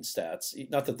these hidden stats.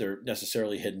 Not that they're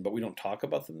necessarily hidden, but we don't talk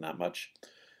about them that much.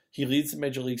 He leads the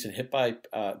major leagues in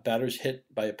batters hit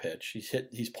by a pitch.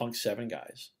 He's plunked 7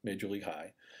 guys, major league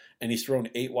high, and he's thrown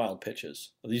 8 wild pitches.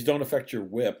 These don't affect your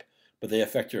WHIP, but they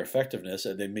affect your effectiveness,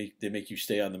 and they make you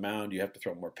stay on the mound. You have to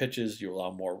throw more pitches. You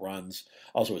allow more runs.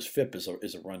 Also, his FIP is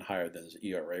a run higher than his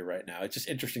ERA right now. It's just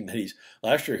interesting that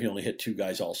last year he only hit 2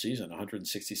 guys all season,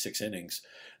 166 innings.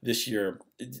 This year,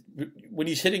 when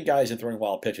he's hitting guys and throwing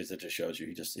wild pitches, it just shows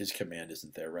you his command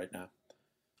isn't there right now.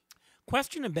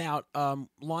 Question about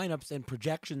lineups and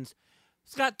projections.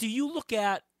 Scott, do you look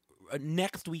at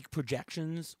next week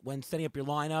projections when setting up your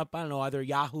lineup? I don't know, either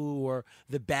Yahoo or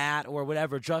the Bat or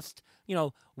whatever. Just,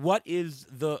 what is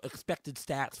the expected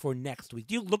stats for next week?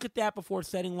 Do you look at that before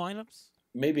setting lineups?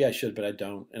 Maybe I should, but I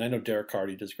don't. And I know Derek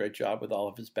Hardy does a great job with all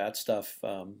of his Bat stuff.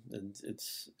 And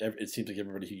it seems like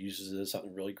everybody who uses it has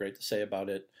something really great to say about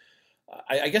it.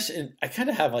 I guess I kind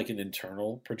of have like an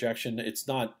internal projection. It's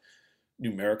not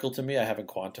numerical to me. I haven't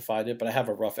quantified it, but I have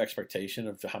a rough expectation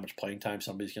of how much playing time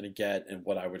somebody's going to get and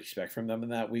what I would expect from them in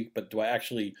that week. But do I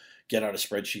actually get out a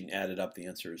spreadsheet and add it up? The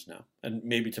answer is no, and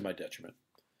maybe to my detriment.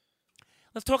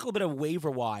 Let's talk a little bit of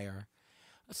waiver wire.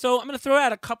 So I'm going to throw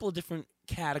out a couple of different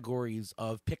categories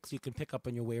of picks you can pick up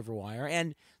on your waiver wire.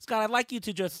 And Scott, I'd like you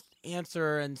to just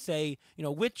answer and say,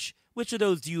 which of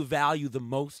those do you value the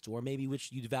most, or maybe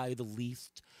which you value the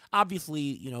least?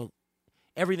 Obviously,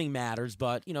 everything matters,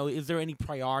 but, is there any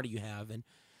priority you have? And,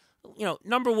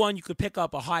 number one, you could pick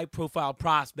up a high-profile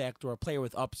prospect or a player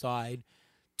with upside.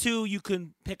 2, you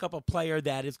can pick up a player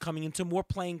that is coming into more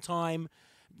playing time,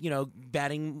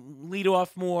 batting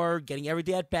leadoff more, getting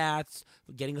everyday at-bats,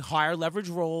 getting higher leverage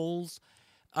roles.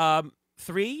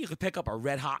 3, you could pick up a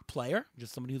red-hot player,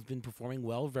 just somebody who's been performing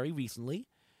well very recently.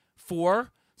 4,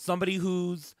 somebody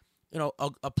who's,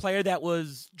 a player that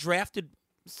was drafted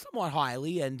somewhat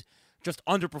highly and just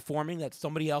underperforming that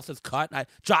somebody else has cut.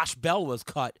 Josh Bell was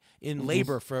cut in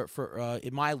labor for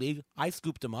in my league. I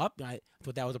scooped him up. I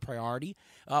thought that was a priority.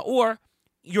 Or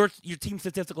your team's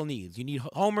statistical needs. You need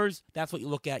homers. That's what you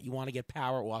look at. You want to get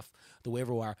power off the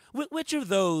waiver wire. Which of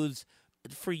those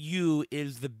for you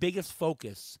is the biggest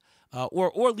focus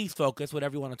or least focus,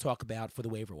 whatever you want to talk about, for the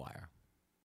waiver wire?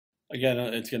 Again,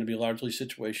 it's going to be largely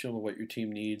situational of what your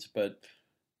team needs, but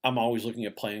I'm always looking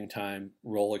at playing time,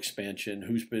 role expansion,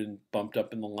 who's been bumped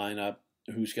up in the lineup,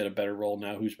 who's got a better role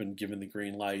now, who's been given the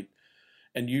green light.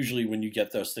 And usually when you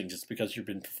get those things, it's because you've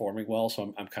been performing well.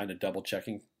 So I'm kind of double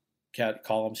checking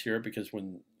columns here, because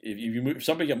if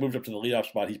somebody got moved up to the leadoff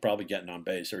spot, he's probably getting on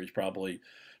base, or he's probably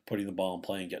putting the ball in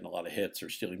play and getting a lot of hits or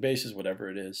stealing bases, whatever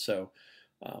it is. So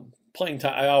playing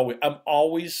time, I'm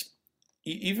always,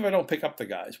 even if I don't pick up the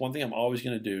guys, one thing I'm always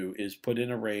going to do is put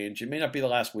in a range. It may not be the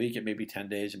last week. It may be 10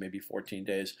 days. It may be 14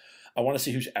 days. I want to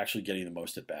see who's actually getting the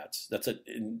most at-bats.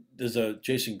 There's a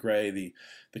Jason Gray,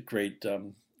 the great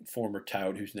former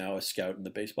tout who's now a scout in the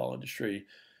baseball industry.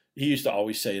 He used to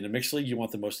always say, in a mixed league, you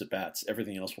want the most at-bats.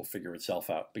 Everything else will figure itself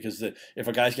out. Because if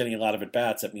a guy's getting a lot of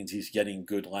at-bats, that means he's getting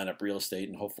good lineup real estate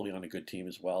and hopefully on a good team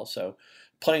as well. So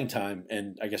playing time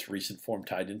and I guess recent form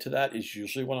tied into that is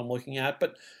usually what I'm looking at.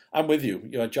 But I'm with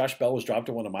you. Josh Bell was dropped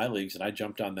in one of my leagues, and I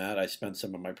jumped on that. I spent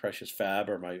some of my precious fab,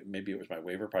 or maybe it was my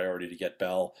waiver priority to get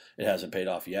Bell. It hasn't paid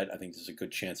off yet. I think there's a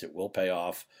good chance it will pay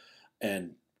off.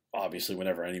 And obviously,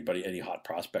 whenever any hot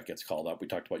prospect gets called up, we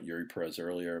talked about Yuri Perez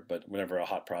earlier, but whenever a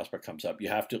hot prospect comes up, you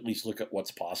have to at least look at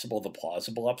what's possible, the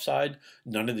plausible upside.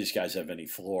 None of these guys have any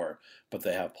floor, but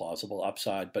they have plausible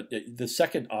upside. But the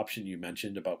second option you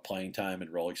mentioned about playing time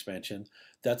and role expansion,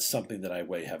 that's something that I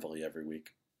weigh heavily every week.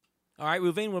 All right,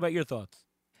 Ruvain, what about your thoughts?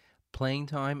 Playing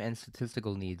time and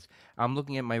statistical needs. I'm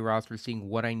looking at my roster, seeing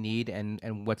what I need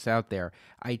and what's out there.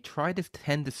 I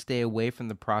tend to stay away from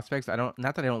the prospects. Not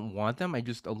that I don't want them. I'm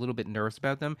just a little bit nervous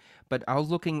about them. But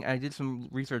I did some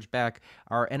research back.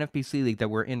 Our NFBC league that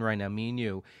we're in right now, me and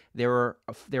you, there are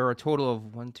a total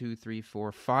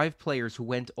of 5 players who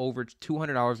went over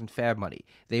 $200 in fab money.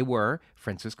 They were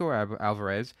Francisco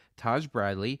Alvarez, Taj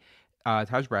Bradley,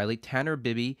 Tanner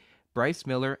Bibby, Bryce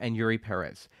Miller, and Yuri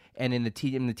Perez. And in the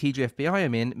TGFBI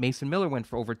I'm in, Mason Miller went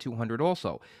for over 200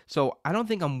 also. So I don't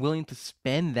think I'm willing to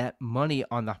spend that money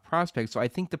on the prospect. So I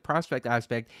think the prospect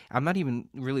aspect, I'm not even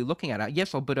really looking at it.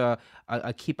 Yes, I'll put a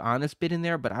keep honest bid in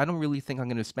there, but I don't really think I'm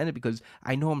going to spend it because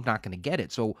I know I'm not going to get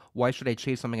it. So why should I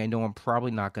chase something I know I'm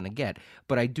probably not going to get?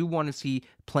 But I do want to see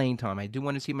playing time. I do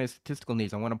want to see my statistical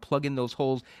needs. I want to plug in those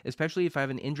holes, especially if I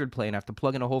have an injured player and I have to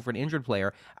plug in a hole for an injured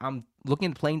player. I'm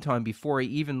looking at playing time before I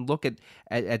even look at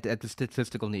the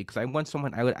statistical need, because I want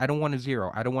someone. I don't want a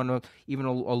zero. I don't want even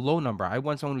a low number. I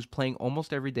want someone who's playing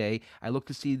almost every day. I look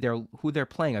to see who they're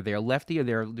playing. Are they a lefty? Are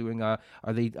they doing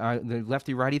the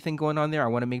lefty righty thing going on there? I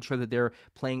want to make sure that they're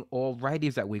playing all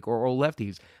righties that week or all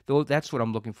lefties. Though that's what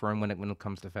I'm looking for when it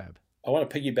comes to fab. I want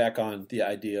to piggyback on the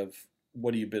idea of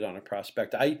what do you bid on a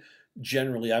prospect. I'm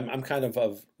kind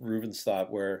of Reuven's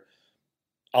thought where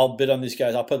I'll bid on these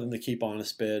guys. I'll put them to keep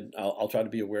honest bid. I'll try to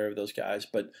be aware of those guys.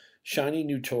 But shiny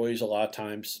new toys, a lot of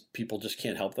times people just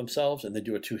can't help themselves and they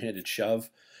do a two-handed shove.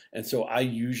 And so I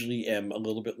usually am a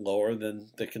little bit lower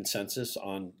than the consensus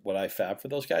on what I fab for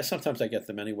those guys. Sometimes I get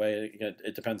them anyway.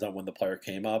 It depends on when the player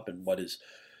came up and what his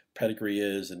pedigree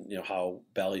is and how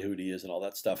ballyhooed he is and all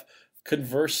that stuff.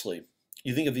 Conversely,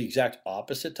 you think of the exact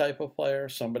opposite type of player,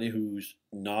 somebody who's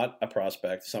not a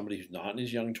prospect, somebody who's not in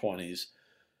his young 20s.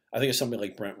 I think of somebody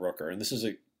like Brent Rooker, and this is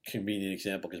a convenient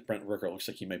example because Brent Rooker looks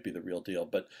like he might be the real deal.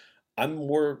 But I'm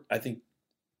more, I think,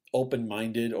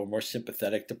 open-minded or more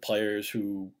sympathetic to players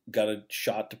who got a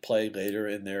shot to play later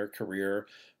in their career.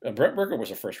 And Brent Rooker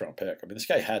was a first-round pick. I mean, this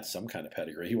guy had some kind of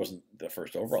pedigree. He wasn't the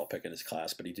first overall pick in his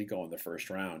class, but he did go in the first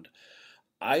round.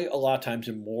 I, a lot of times,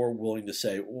 am more willing to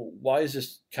say, well, why is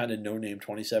this kind of no-name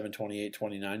 27, 28,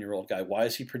 29-year-old guy, why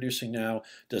is he producing now?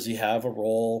 Does he have a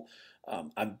role?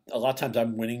 A lot of times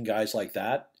I'm winning guys like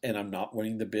that, and I'm not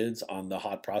winning the bids on the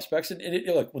hot prospects. And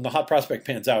look, when the hot prospect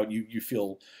pans out, you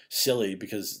feel silly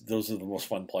because those are the most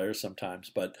fun players sometimes.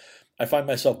 But I find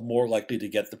myself more likely to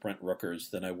get the Brent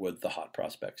Rookers than I would the hot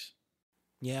prospects.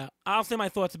 Yeah, I'll say my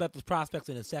thoughts about the prospects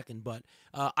in a second, but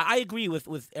I agree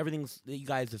with everything that you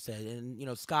guys have said.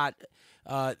 And, Scott,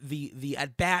 the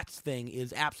at-bats thing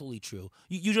is absolutely true.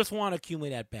 You just want to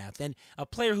accumulate at-bats. And a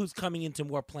player who's coming into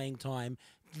more playing time,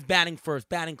 batting first,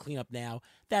 batting cleanup now,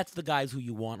 that's the guys who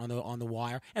you want on the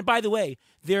wire. And by the way,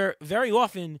 they're very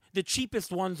often the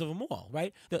cheapest ones of them all,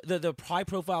 right? The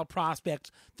high-profile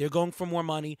prospects, they're going for more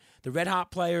money. The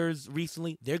red-hot players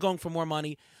recently, they're going for more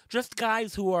money. Just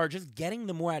guys who are just getting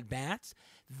the more at-bats,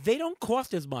 they don't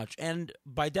cost as much. And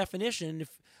by definition, if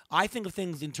I think of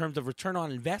things in terms of return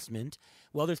on investment,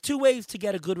 well, there's two ways to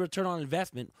get a good return on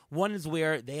investment. One is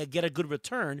where they get a good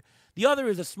return. The other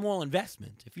is a small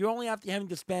investment. If you're only having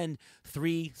to spend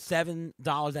 $3, $7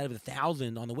 out of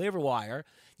 $1,000 on the waiver wire,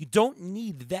 you don't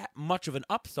need that much of an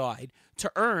upside to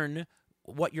earn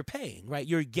what you're paying, right?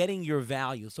 You're getting your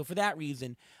value. So for that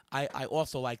reason, I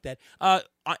also like that.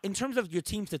 In terms of your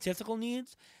team statistical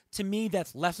needs, to me,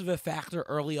 that's less of a factor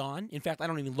early on. In fact, I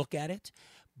don't even look at it.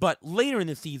 But later in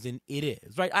the season, it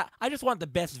is, right? I just want the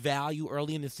best value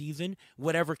early in the season,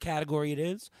 whatever category it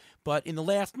is. But in the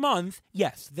last month,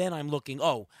 yes, then I'm looking,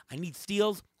 I need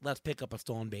steals. Let's pick up a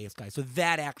stolen base guy. So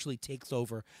that actually takes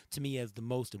over to me as the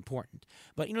most important.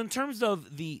 But, in terms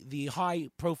of the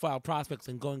high-profile prospects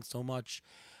and going so much,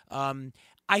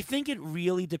 I think it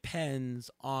really depends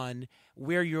on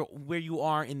where you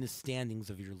are in the standings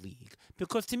of your league.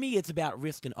 Because to me, it's about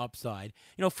risk and upside.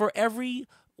 For every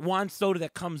Juan Soto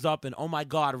that comes up and, oh my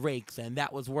God, rakes, and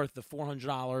that was worth the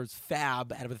 $400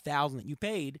 fab out of $1,000 that you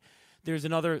paid, there's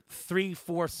another 3,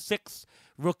 4, 6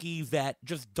 rookies that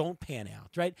just don't pan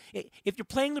out, right? If you're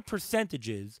playing the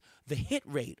percentages, the hit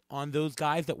rate on those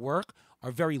guys that work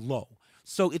are very low.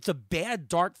 So it's a bad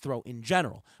dart throw in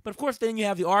general. But of course, then you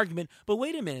have the argument, but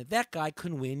wait a minute, that guy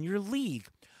can win your league.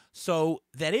 So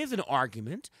that is an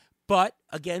argument. But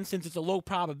again, since it's a low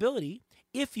probability,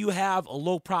 If you have a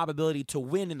low probability to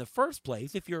win in the first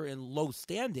place, if you're in low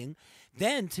standing,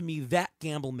 then to me that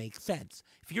gamble makes sense.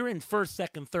 If you're in first,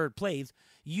 second, third place,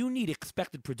 you need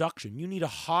expected production. You need a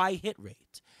high hit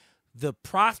rate. The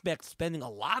prospect spending a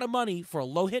lot of money for a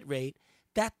low hit rate,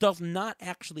 that does not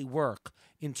actually work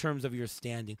in terms of your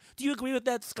standing. Do you agree with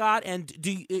that, Scott? And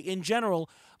do you, in general,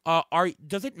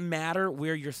 does it matter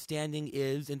where your standing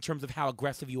is in terms of how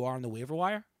aggressive you are on the waiver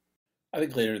wire? I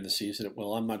think later in the season it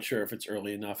will. I'm not sure if it's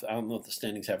early enough. I don't know if the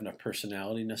standings have enough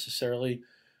personality necessarily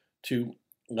to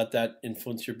let that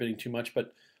influence your bidding too much.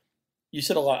 But you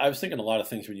said a lot. I was thinking a lot of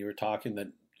things when you were talking that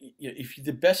if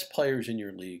the best players in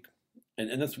your league,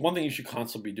 and that's one thing you should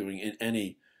constantly be doing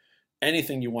in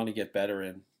anything you want to get better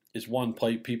in, is one,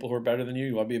 play people who are better than you.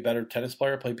 You want to be a better tennis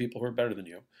player, play people who are better than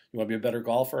you. You want to be a better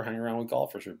golfer, hang around with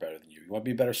golfers who are better than you. You want to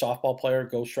be a better softball player,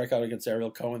 go strike out against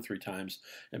Ariel Cohen 3 times,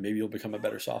 and maybe you'll become a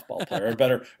better softball player,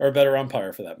 or a better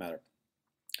umpire for that matter.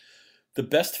 The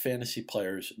best fantasy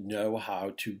players know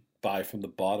how to buy from the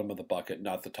bottom of the bucket,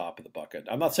 not the top of the bucket.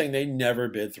 I'm not saying they never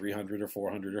bid 300 or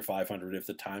 400 or 500 if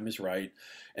the time is right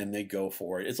and they go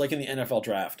for it. It's like in the NFL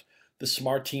draft. The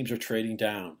smart teams are trading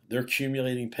down. They're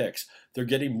accumulating picks. They're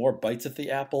getting more bites at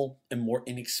the apple and more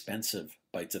inexpensive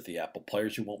bites at the apple.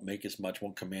 Players who won't make as much,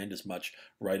 won't command as much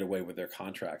right away with their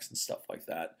contracts and stuff like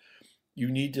that.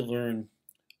 You need to learn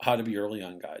how to be early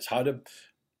on, guys. How to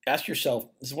ask yourself,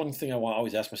 this is one thing I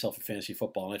always ask myself in fantasy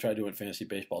football, and I try to do it in fantasy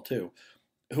baseball too.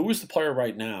 Who is the player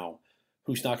right now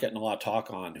who's not getting a lot of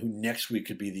talk on, who next week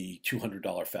could be the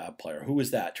 $200 fab player? Who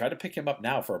is that? Try to pick him up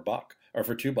now for $1 or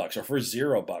for $2 or for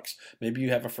 $0. Maybe you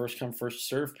have a first come, first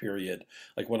serve period,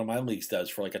 like one of my leagues does,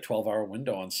 for like a 12-hour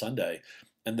window on Sunday.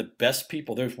 And the best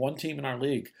people, there's one team in our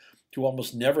league who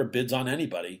almost never bids on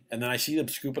anybody. And then I see them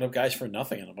scooping up guys for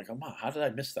nothing. And I'm like, oh, man, how did I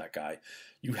miss that guy?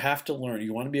 You have to learn.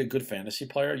 You want to be a good fantasy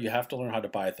player, you have to learn how to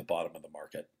buy at the bottom of the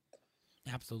market.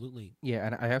 Absolutely. Yeah,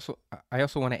 and I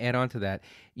also want to add on to that.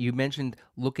 You mentioned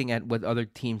looking at what other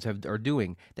teams are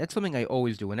doing. That's something I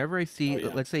always do. Whenever I see,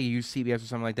 let's say you use CBS or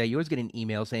something like that, you always get an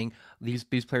email saying these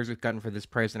players are gotten for this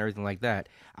price and everything like that.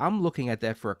 I'm looking at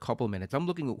that for a couple of minutes. I'm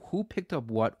looking at who picked up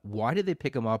what, why did they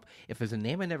pick them up? If there's a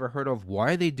name I never heard of,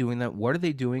 why are they doing that? What are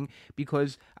they doing?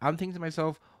 Because I'm thinking to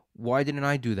myself, why didn't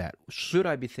I do that? Should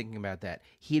I be thinking about that?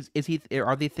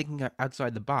 Are they thinking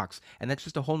outside the box? And that's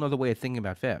just a whole nother way of thinking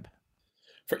about Fab.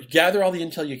 Gather all the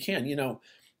intel you can. You know,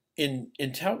 in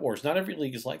Tout Wars, not every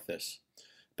league is like this,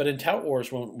 but in Tout Wars,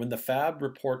 when the Fab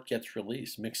report gets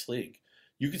released, mixed league,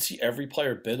 you can see every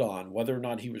player bid on whether or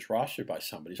not he was rostered by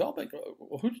somebody. So I'll like,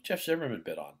 who did Jeff Zimmerman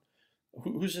bid on?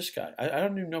 Who's this guy? I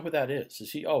don't even know who that is.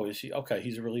 Is he? Okay,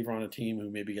 he's a reliever on a team who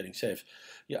may be getting saves.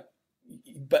 Yeah,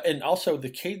 and also the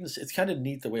cadence. It's kind of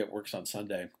neat the way it works on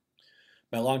Sunday.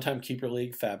 My longtime keeper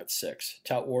league, Fab at 6.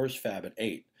 Tout Wars, Fab at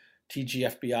 8.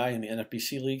 TGFBI and the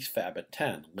NFBC leagues, Fab at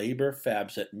 10. Labor,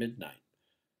 Fabs at midnight.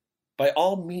 By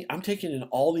all means, I'm taking in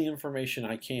all the information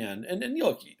I can. And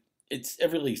look, it's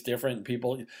every league's different.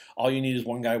 People, all you need is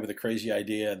one guy with a crazy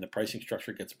idea and the pricing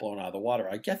structure gets blown out of the water.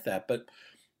 I get that, but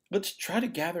let's try to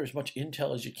gather as much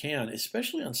intel as you can,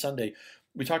 especially on Sunday.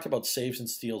 We talked about saves and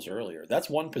steals earlier. That's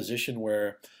one position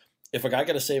where if a guy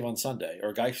got a save on Sunday or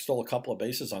a guy stole a couple of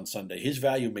bases on Sunday, his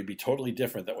value may be totally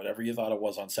different than whatever you thought it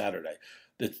was on Saturday.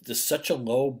 There's such a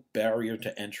low barrier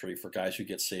to entry for guys who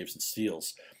get saves and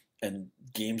steals. And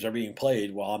games are being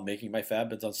played while I'm making my fab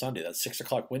bids on Sunday. That 6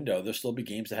 o'clock window, there'll still be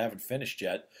games that haven't finished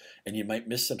yet, and you might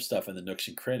miss some stuff in the nooks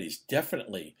and crannies.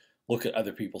 Definitely look at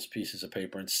other people's pieces of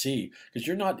paper and see, because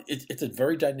it's a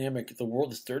very dynamic, the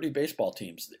world is 30 baseball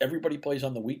teams. Everybody plays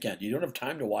on the weekend. You don't have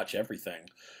time to watch everything.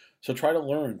 So try to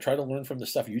learn from the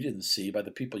stuff you didn't see by the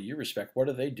people you respect. What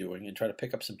are they doing? And try to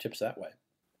pick up some tips that way.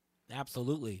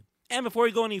 Absolutely. And before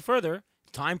we go any further,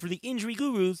 it's time for the Injury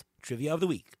Gurus Trivia of the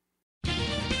Week.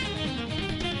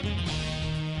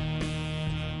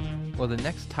 Well, the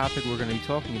next topic we're going to be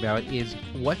talking about is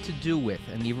what to do with,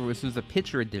 and this is a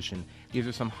pitcher edition. These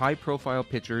are some high-profile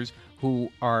pitchers who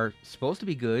are supposed to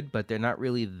be good, but they're not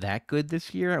really that good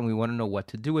this year, and we want to know what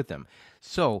to do with them.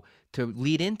 So, to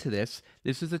lead into this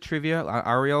is the trivia.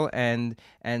 Ariel and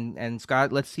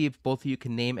Scott, let's see if both of you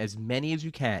can name as many as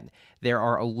you can. There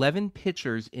are 11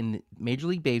 pitchers in Major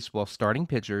League Baseball, starting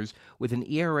pitchers, with an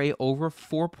ERA over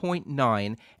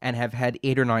 4.9 and have had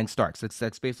 8 or 9 starts.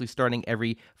 That's basically starting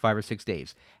every 5 or 6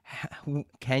 days.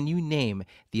 Can you name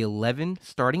the 11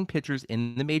 starting pitchers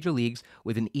in the major leagues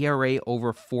with an ERA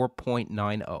over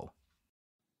 4.90?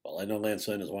 Well, I know Lance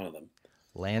Lynn is one of them.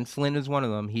 Lance Lynn is one of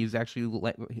them. He's actually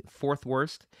fourth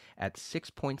worst at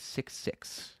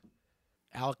 6.66.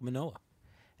 Alek Manoah.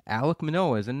 Alek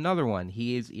Manoah is another one.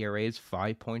 His ERA is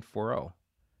 5.40.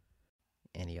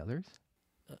 Any others?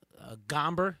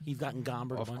 Gomber, he's gotten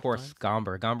Gomber a Of bunch of course,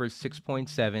 times. Gomber's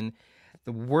 6.7,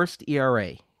 the worst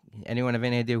ERA. Anyone have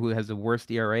any idea who has the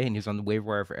worst ERA? And he's on the waiver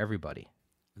wire for everybody.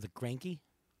 Is it Greinke?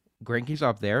 Greinke's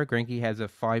up there. Greinke has a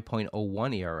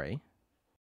 5.01 ERA.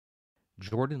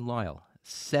 Jordan Lyle,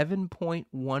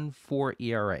 7.14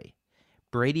 ERA.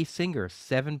 Brady Singer,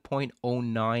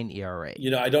 7.09 ERA.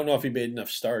 I don't know if he made enough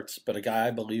starts, but a guy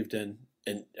I believed in,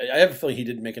 and I have a feeling he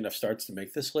didn't make enough starts to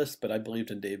make this list, but I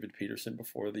believed in David Peterson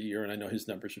before the year, and I know his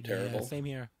numbers are terrible. Yeah, same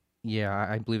here. Yeah,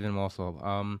 I believe in him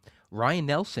also. Ryan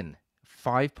Nelson,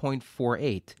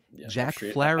 5.48. Yeah, Jack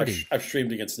Flaherty. I've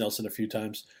streamed against Nelson a few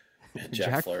times.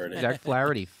 Jack Flaherty. Jack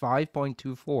Flaherty,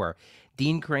 5.24.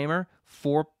 Dean Kramer,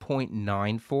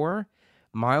 4.94.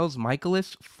 Miles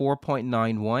Michaelis,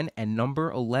 4.91. And number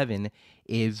 11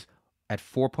 is at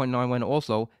 4.91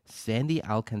 also, Sandy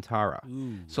Alcantara.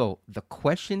 Ooh. So the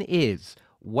question is,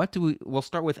 we'll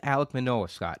start with Alek Manoah,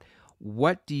 Scott.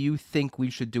 What do you think we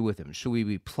should do with him? Should we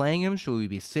be playing him? Should we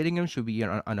be sitting him? Should we be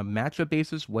on a matchup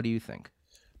basis? What do you think?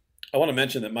 I want to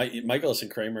mention that Michaelis and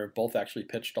Kramer both actually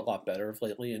pitched a lot better of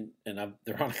lately, and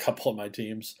they're on a couple of my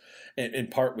teams, in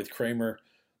part with Kramer,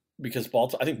 because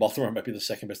I think Baltimore might be the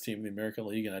second best team in the American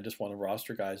League, and I just want to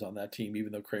roster guys on that team,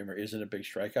 even though Kramer isn't a big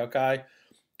strikeout guy.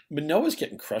 Manoah's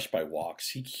getting crushed by walks.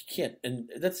 He can't, and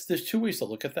there's two ways to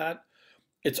look at that.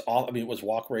 It's all. I mean, his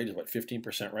walk rate is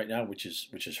 15% right now, which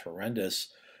is horrendous.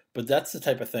 But that's the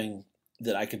type of thing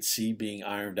that I could see being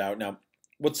ironed out. Now,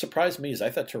 what surprised me is I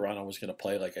thought Toronto was going to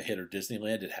play like a hit or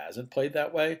Disneyland. It hasn't played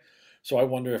that way. So I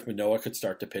wonder if Manoah could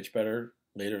start to pitch better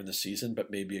later in the season,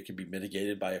 but maybe it could be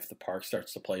mitigated by if the park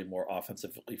starts to play more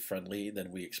offensively friendly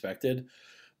than we expected,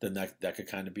 then that could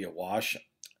kind of be a wash.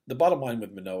 The bottom line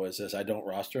with Manoah is I don't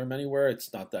roster him anywhere.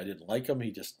 It's not that I didn't like him. He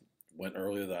just went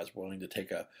earlier that I was willing to take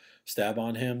a stab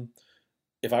on him.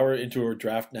 If I were into a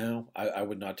draft now, I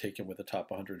would not take him with a top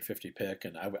 150 pick,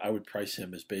 and I would price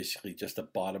him as basically just a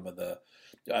bottom of a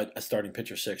starting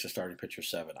pitcher 6, a starting pitcher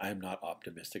 7. I am not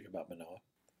optimistic about Manoah.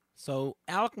 So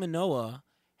Alek Manoah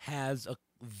has a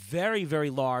very, very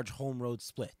large home road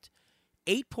split.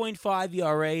 8.5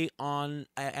 ERA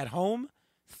at home,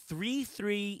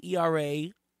 3.3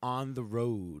 ERA on the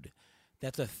road.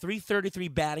 That's a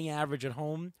 3.33 batting average at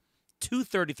home,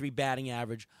 2.33 batting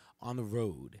average on the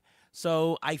road.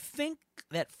 So I think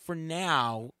that for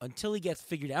now, until he gets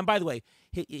figured out, and by the way,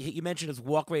 you mentioned his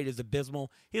walk rate is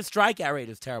abysmal. His strikeout rate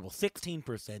is terrible,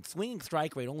 16%. Swinging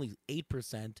strike rate, only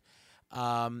 8%.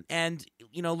 And,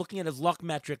 looking at his luck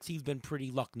metrics, he's been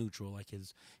pretty luck neutral. Like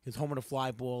his homer to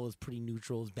fly ball is pretty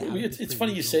neutral. His batting it's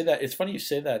funny you say that. It's funny you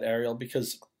say that, Ariel,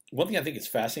 because one thing I think is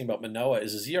fascinating about Manoah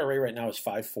is his ERA right now is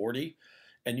 5.40.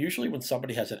 And usually when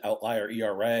somebody has an outlier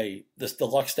ERA, the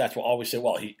luck stats will always say,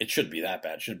 well, it shouldn't be that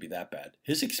bad. It shouldn't be that bad.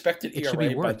 His expected ERA should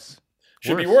be worse.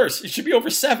 Should be worse. It should be over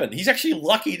 7. He's actually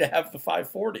lucky to have the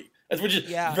 5.40, which is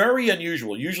very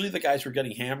unusual. Usually the guys who are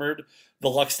getting hammered, the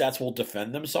luck stats will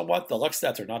defend them somewhat. The luck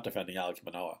stats are not defending Alek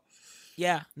Manoah.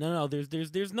 Yeah, no.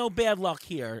 There's no bad luck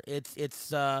here. It's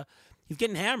he's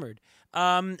getting hammered.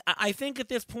 I think at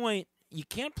this point you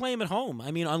can't play him at home.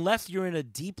 I mean, unless you're in a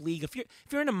deep league. If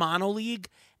you're in a mono league,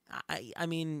 I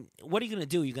mean, what are you going to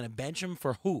do? You're going to bench him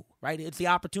for who, right? It's the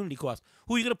opportunity cost.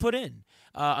 Who are you going to put in?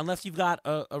 Unless you've got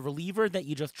a reliever that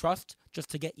you just trust just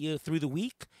to get you through the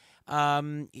week,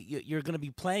 you're going to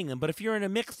be playing him. But if you're in a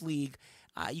mixed league,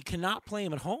 you cannot play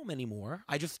him at home anymore.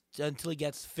 Until he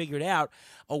gets figured out.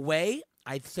 Away,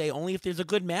 I'd say only if there's a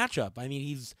good matchup. I mean,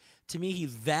 he's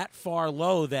that far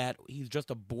low that he's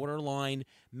just a borderline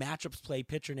matchups play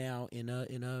pitcher now in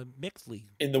a mixed league.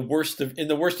 In the worst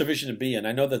division to be in.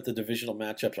 I know that the divisional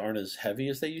matchups aren't as heavy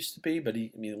as they used to be, but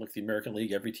look, the American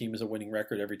League, every team has a winning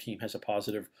record, every team has a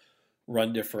positive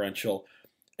run differential.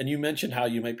 And you mentioned how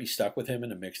you might be stuck with him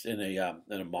in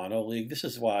a mono league. This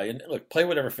is why. And look, play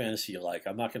whatever fantasy you like.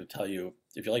 I'm not going to tell you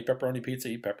if you like pepperoni pizza,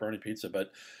 eat pepperoni pizza,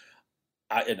 but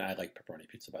I like pepperoni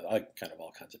pizza, but I like kind of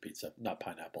all kinds of pizza, not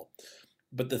pineapple.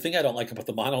 But the thing I don't like about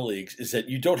the mono leagues is that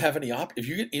you don't have any if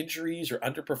you get injuries or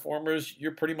underperformers,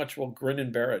 you're pretty much will grin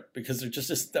and bear it because there just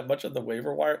isn't that much on the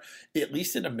waiver wire. At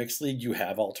least in a mixed league, you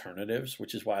have alternatives,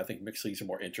 which is why I think mixed leagues are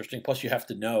more interesting. Plus, you have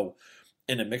to know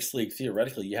in a mixed league,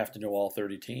 theoretically, you have to know all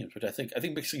 30 teams, which I think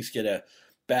mixed leagues get a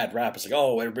bad rap. It's like,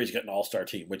 oh, everybody's getting an all-star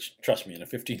team, which, trust me, in a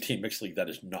 15-team mixed league, that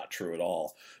is not true at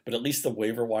all. But at least the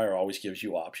waiver wire always gives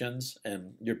you options,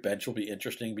 and your bench will be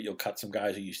interesting, but you'll cut some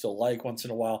guys who you still like once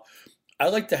in a while. I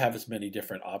like to have as many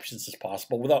different options as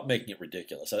possible without making it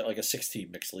ridiculous. Like a 6-team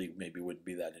mixed league maybe wouldn't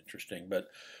be that interesting, but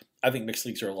I think mixed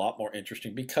leagues are a lot more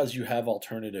interesting because you have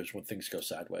alternatives when things go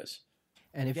sideways.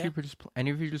 And if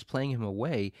you're just playing him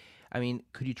away, I mean,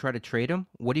 could you try to trade him?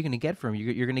 What are you going to get for him?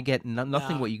 You're going to get nothing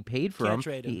Nah, what you paid for can't him.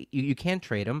 trade him. You can't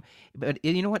trade him. But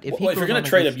you know what? If he Well, if you're goes going on to like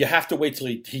trade this, him, you have to wait till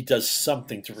he does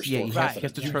something to restore he Right. has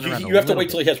confidence. to You, turn you, around a you have to little wait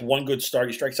till bit. he has one good start.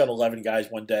 He strikes out 11 guys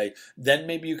one day. Then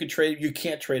maybe you could trade him. You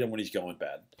can't trade him when he's going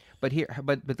bad. But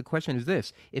the question is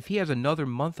this: if he has another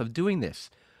month of doing this,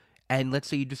 and let's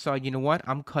say you decide, you know what,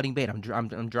 I'm cutting bait, I'm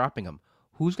dropping him.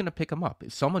 Who's going to pick him up?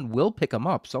 Someone will pick him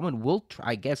up. Someone will try.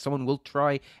 I guess someone will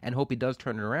try and hope he does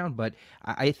turn it around. But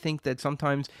I think that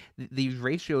sometimes these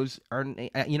ratios are,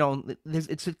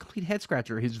 it's a complete head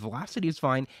scratcher. His velocity is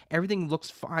fine. Everything looks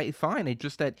fine. It's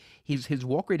just that his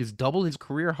walk rate is double his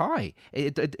career high.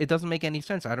 It doesn't make any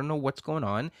sense. I don't know what's going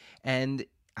on. And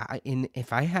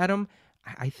if I had him,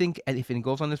 I think if it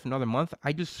goes on this for another month,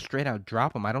 I just straight out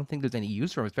drop him. I don't think there's any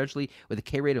use for him, especially with a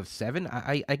K rate of 7.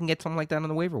 I can get something like that on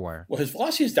the waiver wire. Well, his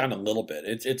velocity is down a little bit.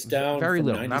 It's down Very from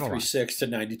little, not a lot. 93.6 to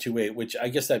 92.8, which I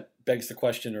guess that begs the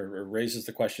question or raises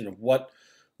the question of what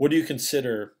do you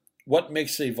consider, what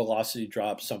makes a velocity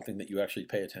drop something that you actually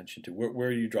pay attention to? Where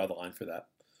do you draw the line for that?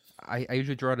 I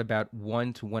usually draw it about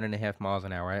 1 to 1.5 miles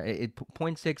an hour.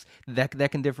 0.6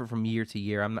 that can differ from year to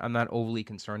year. I'm not overly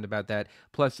concerned about that.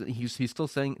 Plus, he's still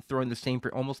throwing the same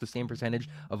almost the same percentage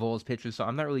of all his pitches, so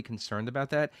I'm not really concerned about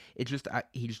that. It's just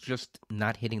he's just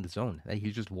not hitting the zone.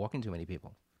 He's just walking too many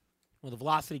people. Well, the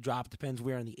velocity drop depends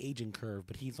where on the aging curve,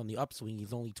 but he's on the upswing.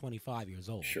 He's only 25 years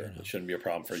old. Sure, it shouldn't be a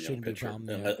problem for a young Shouldn't be a pitcher problem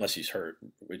there. unless he's hurt,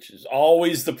 which is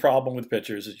always the problem with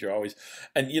pitchers. Is you're always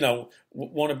and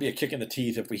want to be a kick in the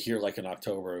teeth if we hear like in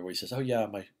October where he says, "Oh yeah,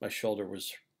 my shoulder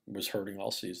was hurting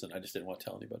all season. I just didn't want to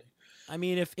tell anybody." I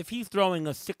mean, if he's throwing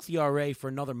a 6 ERA for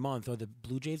another month, are the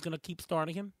Blue Jays going to keep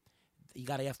starting him? You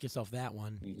got to ask yourself that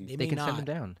one. Mm-hmm. They can send him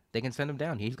down. They can send him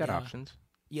down. He's got options.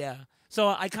 Yeah. So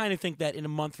I kind of think that in a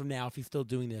month from now, if he's still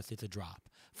doing this, it's a drop.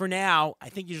 For now, I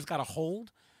think you just got to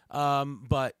hold,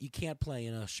 but you can't play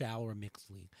in a shallow or mixed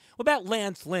league. What about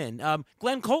Lance Lynn?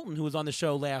 Glenn Colton, who was on the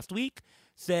show last week,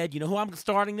 said, you know who I'm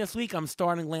starting this week? I'm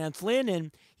starting Lance Lynn,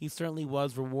 and he certainly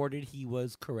was rewarded. He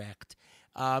was correct.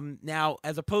 Now,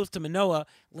 as opposed to Manoah,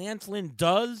 Lance Lynn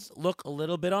does look a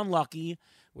little bit unlucky.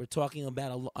 We're talking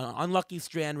about an unlucky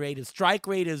strand rate. His strike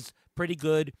rate is pretty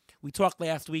good. We talked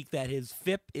last week that his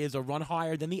FIP is a run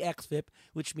higher than the xFIP,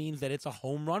 which means that it's a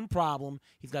home run problem.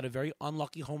 He's got a very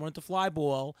unlucky home run to fly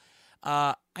ball.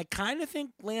 I kind of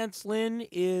think Lance Lynn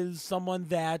is someone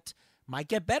that might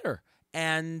get better,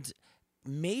 and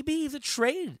maybe he's a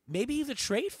trade. Maybe he's a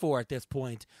trade for at this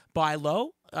point. Buy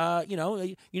low.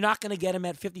 You're not going to get him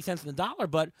at 50 cents in the dollar,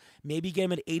 but maybe get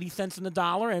him at 80 cents in the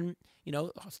dollar. And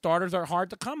starters are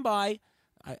hard to come by.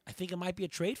 I think it might be a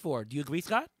trade for. Do you agree,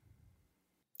 Scott?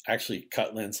 Actually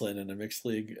cut Lance Lynn in a mixed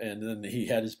league, and then he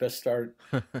had his best start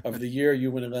of the year.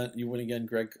 You win again,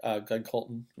 Glenn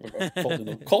Colton.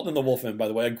 Colton and the Wolfman, by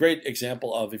the way. A great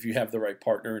example of if you have the right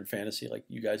partner in fantasy, like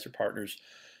you guys are partners,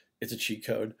 it's a cheat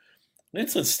code.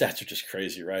 Lance Lynn's stats are just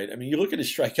crazy, right? I mean, you look at his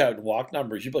strikeout and walk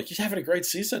numbers, you'd be like, he's having a great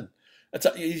season.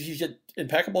 He's got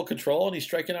impeccable control, and he's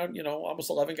striking out,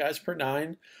 almost 11 guys per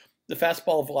 9. The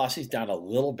fastball velocity is down a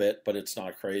little bit, but it's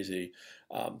not crazy.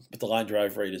 But the line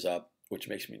drive rate is up, which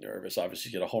makes me nervous.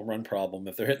 Obviously, you get a home run problem.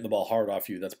 If they're hitting the ball hard off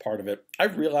you, that's part of it. I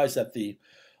realize that the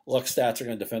luck stats are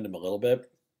going to defend him a little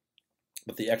bit,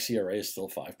 but the xERA is still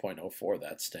 5.04.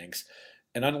 That stinks.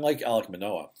 And unlike Alek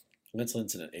Manoah, Lance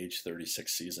Lynn's in an age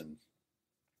 36 season.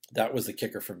 That was the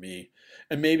kicker for me.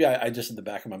 And maybe I just, in the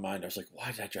back of my mind, I was like,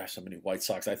 why did I draft so many White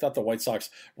Sox? I thought the White Sox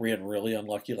ran really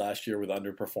unlucky last year with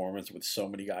underperformance, with so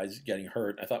many guys getting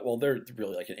hurt. I thought, well, they're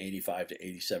really like an 85 to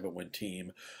 87 win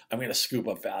team. I'm going to scoop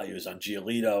up values on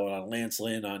Giolito and on Lance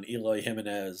Lynn, on Eloy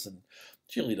Jimenez. And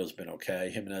Giolito's been okay.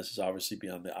 Jimenez has obviously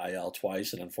been on the IL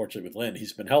twice. And unfortunately with Lynn,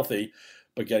 he's been healthy,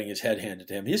 but getting his head handed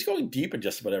to him. He's going deep in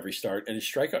just about every start, and his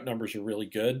strikeout numbers are really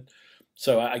good.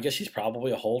 So I guess he's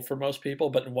probably a hold for most people,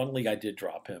 but in one league I did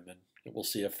drop him, and we'll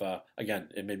see if, again,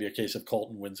 it may be a case of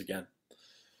Colton wins again.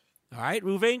 All right,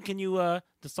 Ruvain, can you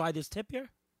decide this tip here?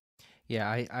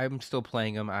 Yeah, I'm still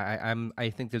playing him.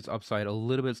 I think there's upside a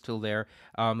little bit still there.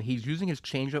 He's using his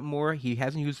changeup more. He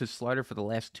hasn't used his slider for the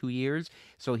last 2 years,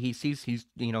 so he's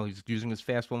using his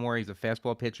fastball more. He's a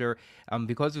fastball pitcher.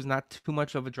 Because there's not too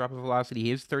much of a drop of velocity,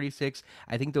 he is 36.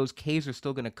 I think those Ks are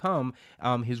still going to come.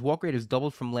 His walk rate has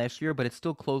doubled from last year, but it's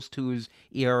still close to his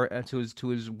to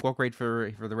his walk rate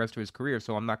for the rest of his career.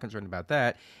 So I'm not concerned about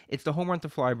that. It's the home run to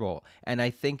fly ball, and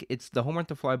I think it's the home run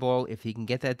to fly ball. If he can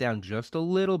get that down just a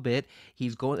little bit.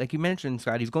 He's going, like you mentioned,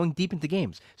 Scott, he's going deep into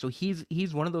games. So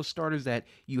he's one of those starters that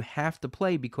you have to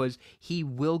play because he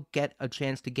will get a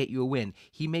chance to get you a win.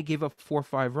 He may give up 4 or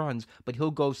 5 runs, but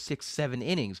he'll go 6, 7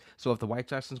 innings. So if the White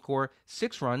Sox can score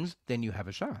 6 runs, then you have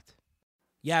a shot.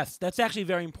 Yes, that's actually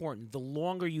very important. The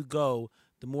longer you go,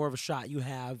 the more of a shot you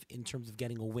have in terms of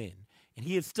getting a win. And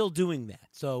he is still doing that.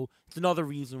 So it's another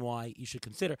reason why you should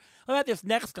consider. How about this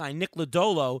next guy, Nick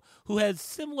Lodolo, who has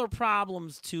similar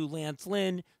problems to Lance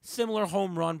Lynn, similar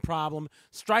home run problem,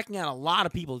 striking out a lot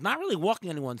of people. He's not really walking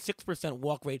anyone, 6%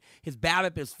 walk rate. His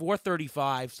BABIP is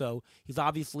 435, so he's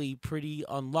obviously pretty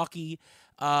unlucky.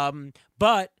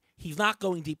 But he's not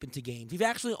going deep into games. He's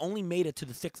actually only made it to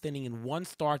the sixth inning in one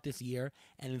start this year,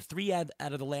 and in three out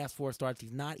of the last four starts,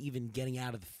 he's not even getting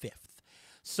out of the fifth.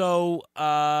 So,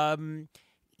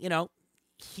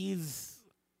 he's.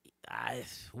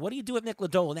 What do you do with Nick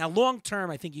Lodolo? Now, long term,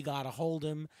 I think you got to hold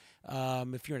him.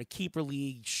 If you're in a keeper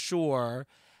league, sure.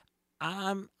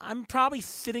 I'm probably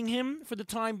sitting him for the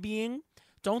time being.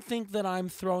 Don't think that I'm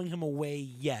throwing him away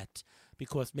yet,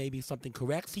 because maybe something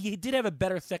corrects. He did have a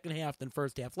better second half than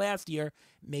first half last year.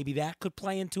 Maybe that could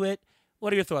play into it.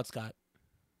 What are your thoughts, Scott?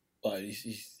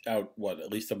 He's out,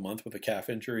 at least a month with a calf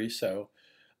injury. So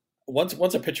once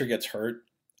a pitcher gets hurt,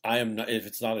 I am not, if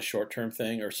it's not a short-term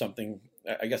thing or something,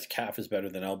 I guess calf is better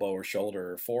than elbow or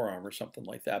shoulder or forearm or something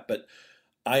like that. But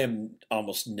I am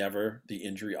almost never the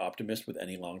injury optimist with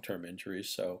any long-term injuries.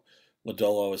 So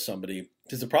Lodolo is somebody,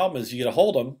 because the problem is you get to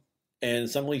hold him, and in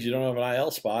some leagues you don't have an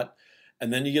IL spot.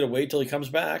 And then you get to wait till he comes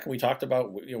back. And we talked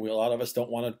about, a lot of us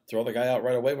don't want to throw the guy out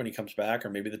right away when he comes back,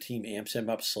 or maybe the team amps him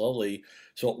up slowly.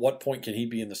 So at what point can he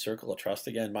be in the circle of trust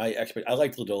again? I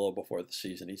liked Lodolo before the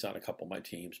season. He's on a couple of my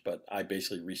teams, but I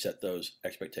basically reset those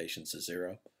expectations to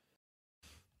zero.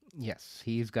 Yes,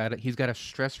 he's got a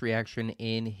stress reaction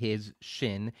in his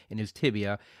shin, in his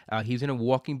tibia. He's in a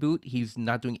walking boot. He's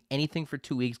not doing anything for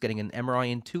 2 weeks, getting an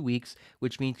MRI in 2 weeks,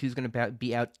 which means he's going to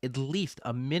be out at least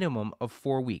a minimum of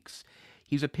 4 weeks.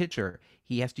 He's a pitcher.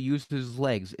 He has to use his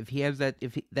legs. If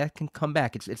that can come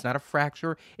back, it's not a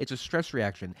fracture. It's a stress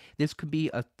reaction. This could be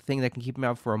a thing that can keep him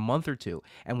out for a month or two.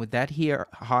 And with that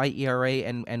high ERA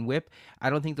and WHIP, I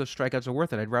don't think those strikeouts are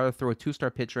worth it. I'd rather throw a 2-star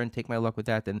pitcher and take my luck with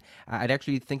that than I'd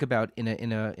actually think about in a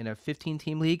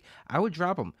 15-team league. I would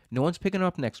drop him. No one's picking him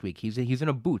up next week. He's in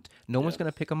a boot. No one's going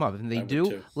to pick him up. If they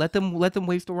do, let them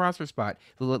waste a roster spot.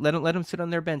 Let them sit on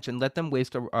their bench and let them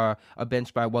waste a bench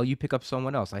spot while you pick up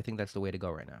someone else. I think that's the way to go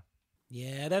right now.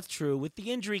 Yeah, that's true. With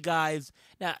the injury guys,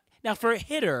 now for a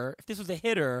hitter, if this was a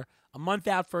hitter, a month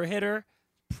out for a hitter,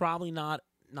 probably not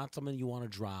something you want to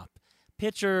drop.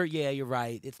 Pitcher, yeah, you're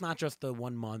right. It's not just the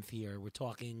 1 month here. We're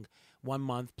talking 1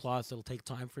 month plus. It'll take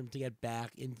time for him to get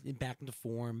back into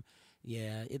form.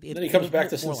 Yeah. Then he comes back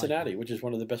to Cincinnati, which is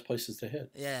one of the best places to hit.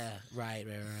 Yeah, right.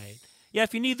 Yeah,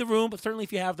 if you need the room, but certainly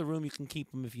if you have the room, you can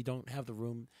keep him. If you don't have the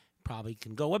room, probably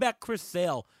can go. What about Chris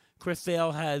Sale? Chris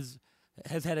Sale has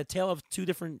had a tale of two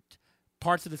different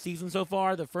parts of the season so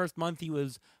far. The first month he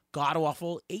was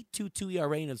god-awful, 8.22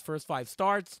 ERA in his first 5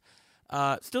 starts.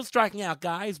 Still striking out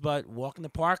guys, but walking the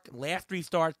park. Last 3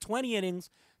 starts, 20 innings,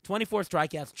 24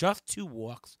 strikeouts, just 2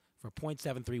 walks for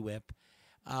 .73 whip.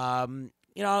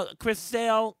 Chris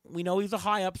Sale, we know he's a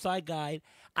high upside guy.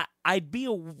 I'd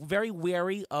be very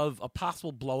wary of a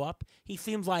possible blow-up. He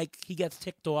seems like he gets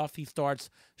ticked off. He starts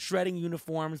shredding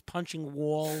uniforms, punching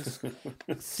walls.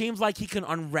 Seems like he can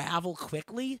unravel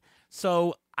quickly.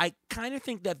 So I kind of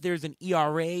think that there's an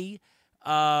ERA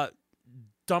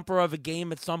dumper of a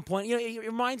game at some point. It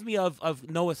reminds me of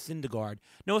Noah Syndergaard.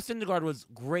 Noah Syndergaard was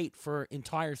great for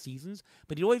entire seasons,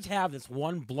 but he'd always have this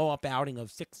one blow-up outing of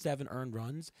 6-7 earned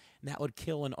runs, and that would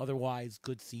kill an otherwise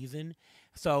good season.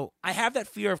 So I have that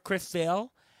fear of Chris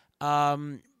Sale,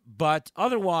 but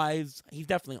otherwise, he's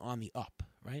definitely on the up,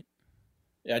 right?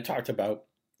 Yeah, I talked about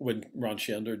when Ron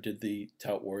Chandler did the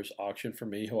Tout Wars auction for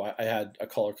me, I had a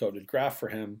color-coded graph for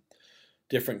him,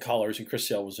 different colors, and Chris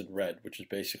Sale was in red, which is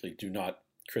basically do not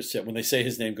Chris Sale. When they say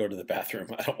his name, go to the bathroom.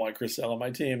 I don't want Chris Sale on my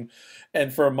team.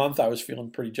 And for a month, I was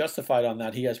feeling pretty justified on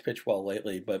that. He has pitched well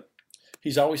lately, but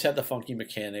he's always had the funky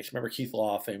mechanics. Remember Keith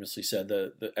Law famously said,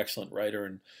 the excellent writer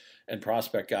and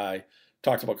prospect guy,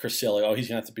 talked about Chris Sale. He's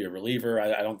going to have to be a reliever.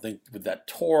 I don't think with that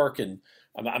torque, and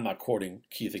I'm not quoting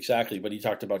Keith exactly, but he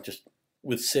talked about just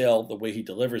with Sale, the way he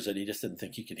delivers it, he just didn't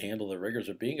think he could handle the rigors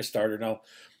of being a starter. Now,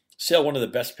 Sale, one of the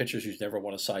best pitchers who's never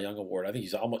won a Cy Young Award. I think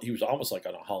he was almost like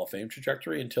on a Hall of Fame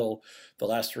trajectory until the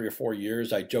last 3 or 4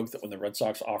 years. I joked that when the Red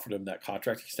Sox offered him that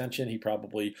contract extension, he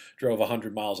probably drove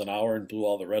 100 miles an hour and blew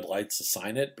all the red lights to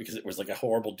sign it because it was like a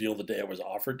horrible deal the day it was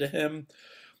offered to him.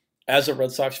 As a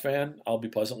Red Sox fan, I'll be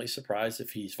pleasantly surprised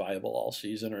if he's viable all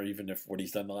season, or even if what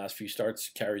he's done the last few starts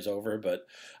carries over. But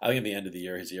I think at the end of the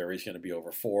year, his ERA is going to be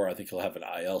over 4. I think he'll have an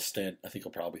IL stint. I think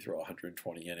he'll probably throw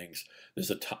 120 innings.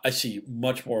 I see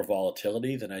much more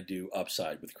volatility than I do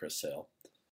upside with Chris Sale.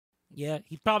 Yeah,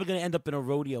 he's probably going to end up in a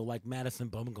rodeo like Madison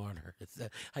Bumgarner.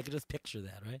 I could just picture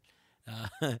that,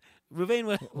 right? Ruvain,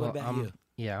 what Well, about you?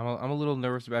 I'm a little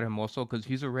nervous about him also because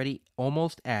he's already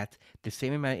almost at the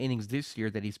same amount of innings this year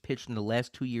that he's pitched in the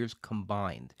last 2 years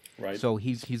combined. Right. So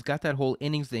he's got that whole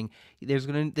innings thing. They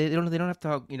don't have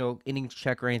to innings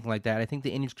check or anything like that. I think the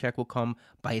innings check will come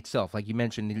by itself, like you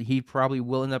mentioned. He probably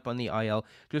will end up on the IL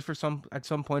just for at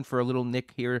some point for a little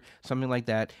nick here, something like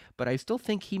that. But I still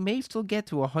think he may still get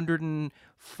to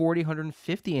 140,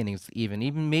 150 innings,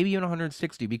 even maybe even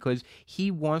 160 because he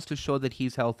wants to show that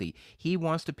he's healthy. He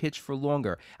wants to pitch for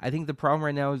longer. I think the problem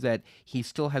right now is that he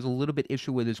still has a little bit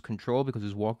issue with his control because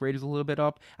his walk rate is a little bit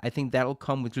up. I think that'll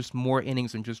come with just more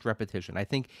innings and just repetition. I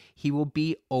think he will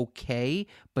be okay,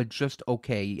 but just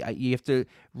okay. You have to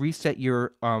reset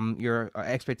your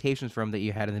expectations for him that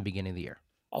you had in the beginning of the year.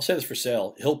 I'll say this for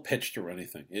Sale. He'll pitch through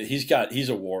anything. He's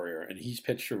a warrior, and he's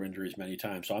pitched through injuries many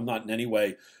times. So I'm not in any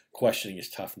way questioning his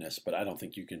toughness, but I don't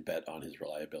think you can bet on his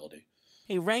reliability.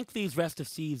 Hey, rank these rest of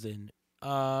season.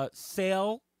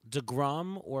 Sale,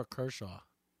 DeGrom, or Kershaw?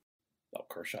 Oh,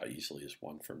 Kershaw easily is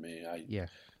one for me. Yeah,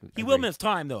 He will miss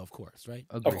time, though, of course, right?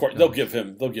 Of course, they'll give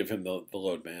him the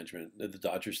load management. The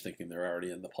Dodgers thinking they're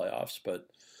already in the playoffs,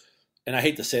 and I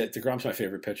hate to say it, DeGrom's my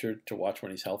favorite pitcher to watch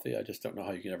when he's healthy. I just don't know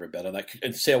how you can ever bet on that.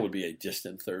 And Sale would be a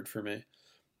distant third for me.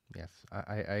 Yes,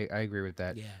 I agree with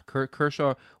that. Yeah.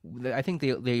 Kershaw, I think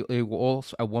they will all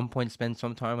at one point spend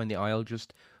some time on the IL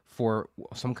just for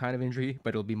some kind of injury, but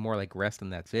it'll be more like rest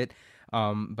and that's it.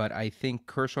 But I think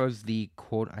Kershaw's the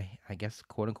I guess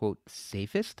quote unquote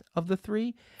safest of the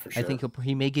three. For sure. I think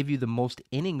he may give you the most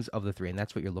innings of the three, and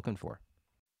that's what you're looking for.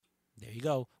 There you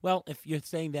go. Well, if you're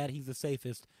saying that he's the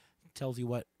safest, it tells you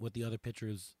what the other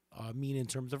pitchers mean in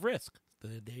terms of risk.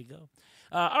 There you go.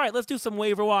 All right, let's do some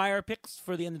waiver wire picks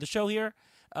for the end of the show here.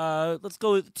 Let's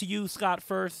go to you, Scott,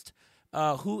 first.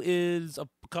 Who is a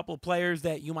couple of players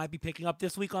that you might be picking up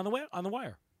this week on the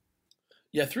wire?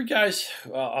 Yeah, three guys.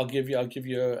 I'll give you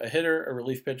a hitter, a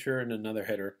relief pitcher, and another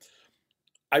hitter.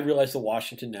 I realize the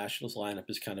Washington Nationals lineup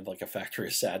is kind of like a factory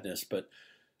of sadness, but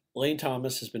Lane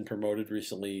Thomas has been promoted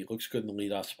recently. Looks good in the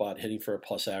leadoff spot, hitting for a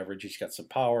plus average. He's got some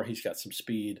power. He's got some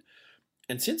speed.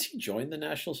 And since he joined the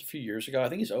Nationals a few years ago, I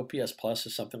think his OPS plus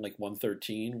is something like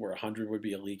 113, where 100 would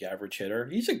be a league average hitter.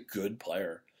 He's a good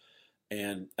player.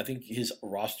 And I think his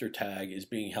roster tag is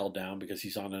being held down because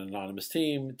he's on an anonymous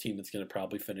team, a team that's going to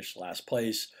probably finish last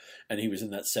place. And he was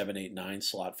in that 7, 8, 9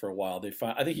 slot for a while.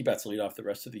 I think he bats leadoff the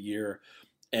rest of the year.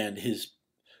 And his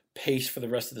pace for the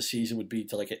rest of the season would be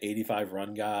to like an 85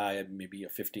 run guy, maybe a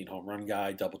 15 home run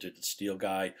guy, double-digit steal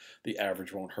guy. The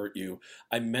average won't hurt you.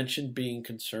 I mentioned being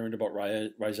concerned about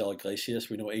Raisel Iglesias.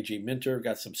 We know AJ Minter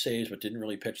got some saves, but didn't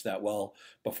really pitch that well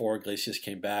before Iglesias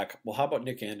came back. Well, how about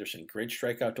Nick Anderson? Great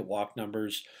strikeout to walk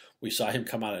numbers. We saw him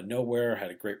come out of nowhere,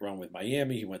 had a great run with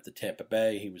Miami. He went to Tampa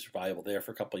Bay. He was valuable there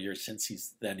for a couple of years. Since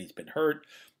he's been hurt,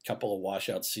 a couple of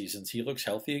washout seasons. He looks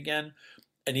healthy again.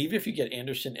 And even if you get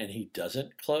Anderson and he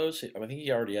doesn't close, I think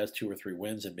he already has 2 or 3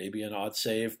 wins and maybe an odd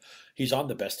save. He's on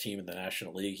the best team in the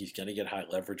National League. He's going to get high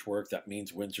leverage work. That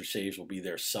means wins or saves will be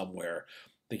there somewhere.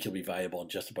 I think he'll be valuable in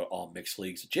just about all mixed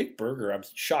leagues. Jake Berger, I'm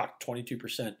shocked,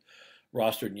 22%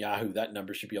 rostered in Yahoo. That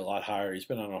number should be a lot higher. He's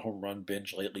been on a home run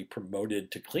binge lately,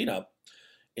 promoted to cleanup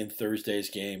in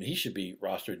Thursday's game. He should be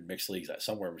rostered in mixed leagues at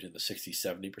somewhere between the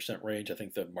 60-70% range. I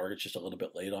think the market's just a little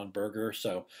bit late on Berger.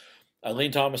 So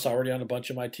Lane Thomas already on a bunch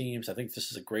of my teams. I think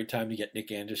this is a great time to get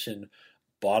Nick Anderson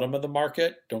bottom of the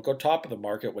market. Don't go top of the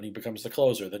market when he becomes the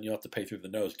closer. Then you'll have to pay through the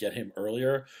nose. Get him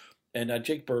earlier. And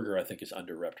Jake Berger, I think, is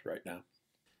under-repped right now.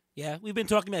 Yeah, we've been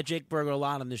talking about Jake Berger a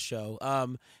lot on this show.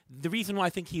 The reason why I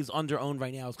think he's under-owned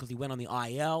right now is because he went on the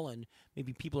IL, and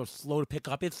maybe people are slow to pick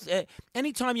up. It's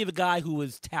anytime you have a guy who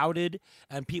was touted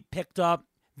and picked up,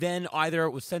 then either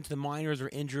was sent to the minors or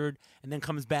injured and then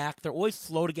comes back, they're always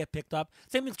slow to get picked up.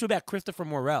 Same thing's true about Christopher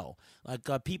Morel.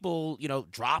 Like people,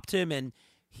 dropped him and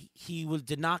he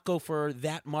did not go for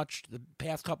that much the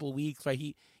past couple of weeks.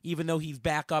 Right? Even though he's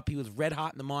back up, he was red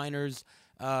hot in the minors.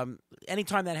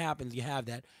 Anytime that happens, you have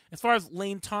that. As far as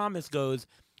Lane Thomas goes,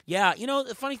 yeah,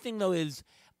 the funny thing though is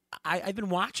I've been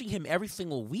watching him every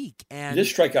single week, and he did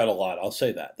strike out a lot. I'll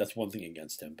say that. That's one thing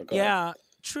against him. But go ahead.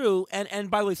 True, and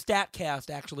by the way,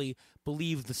 StatCast actually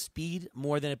believes the speed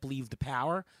more than it believes the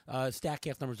power.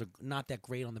 StatCast numbers are not that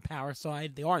great on the power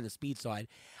side; they are on the speed side.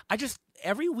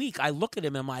 Every week I look at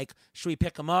him and I'm like, should we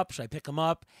pick him up? Should I pick him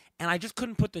up? And I just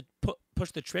couldn't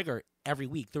push the trigger every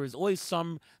week. There was always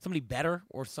somebody better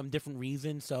or some different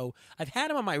reason. So I've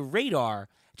had him on my radar.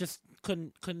 just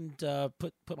couldn't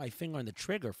put my finger on the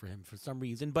trigger for him for some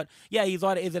reason. But yeah, he's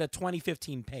is at a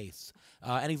 2015 pace,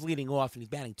 and he's leading off, and he's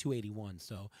batting 281.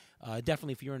 So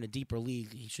definitely, if you're in a deeper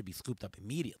league, he should be scooped up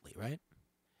immediately, right?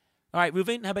 All right,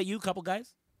 Ruven, how about you? Couple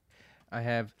guys. I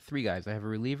have 3 guys. I have a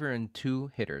reliever and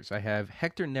 2 hitters. I have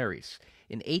Hector Neris.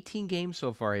 In 18 games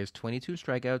so far, he has 22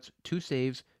 strikeouts, 2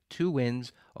 saves, 2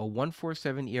 wins, a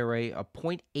 1.47 ERA, a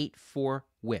 .84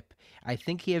 WHIP. I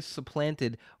think he has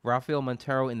supplanted Rafael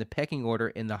Montero in the pecking order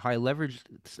in the high leverage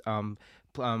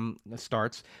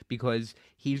starts, because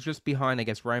he's just behind, I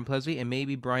guess, Ryan Plessy and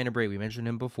maybe Brian Abreu. We mentioned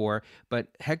him before, but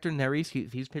Hector Neris,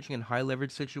 if he's pitching in high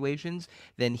leverage situations,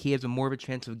 then he has more of a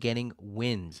chance of getting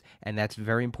wins, and that's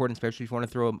very important, especially if you want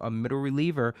to throw a middle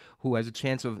reliever who has a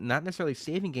chance of not necessarily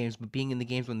saving games, but being in the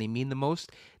games when they mean the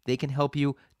most. They can help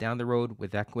you down the road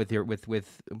with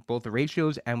both the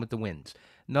ratios and with the wins.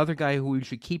 Another guy who you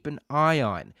should keep an eye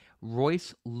on,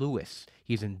 Royce Lewis.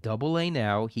 He's in Double-A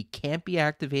now. He can't be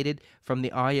activated from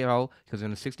the IL because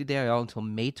in a 60-day IL until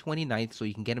May 29th, so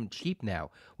you can get him cheap now.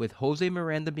 With Jose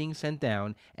Miranda being sent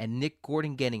down and Nick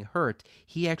Gordon getting hurt,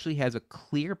 he actually has a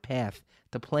clear path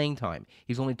to playing time.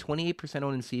 He's only 28%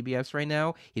 owned in CBS right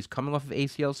now. He's coming off of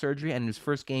ACL surgery, and in his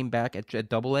first game back at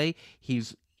Double-A,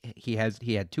 he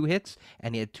had 2 hits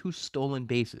and he had 2 stolen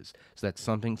bases. So that's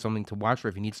something to watch for.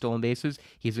 If you need stolen bases,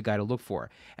 he's a guy to look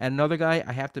for. And another guy,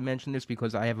 I have to mention this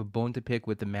because I have a bone to pick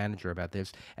with the manager about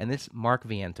this, and this Mark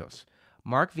Vientos.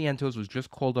 Mark Vientos was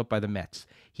just called up by the Mets.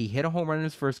 He hit a home run in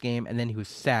his first game, and then he was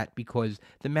sat because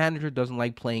the manager doesn't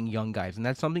like playing young guys, and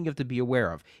that's something you have to be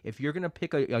aware of. If you're going to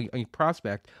pick a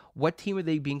prospect, what team are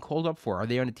they being called up for? Are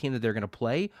they on a team that they're going to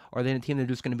play, or are they on a team that's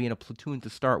just going to be in a platoon to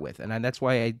start with? And that's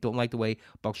why I don't like the way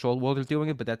Buck Showalter's doing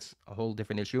it, but that's a whole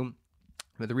different issue.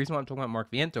 But the reason why I'm talking about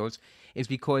Mark Vientos is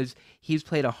because he's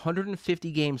played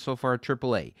 150 games so far at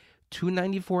AAA.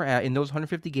 294 in those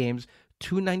 150 games,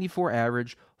 294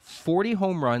 average, 40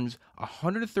 home runs,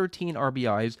 113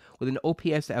 RBIs with an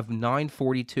OPS of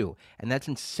 942. And that's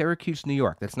in Syracuse, New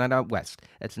York. That's not out west.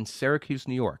 That's in Syracuse,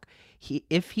 New York.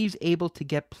 If he's able to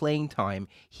get playing time,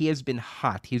 he has been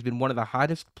hot. He's been one of the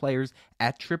hottest players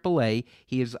at AAA.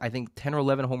 He has, I think, 10 or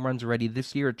 11 home runs already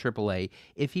this year at AAA.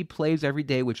 If he plays every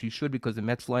day, which he should because the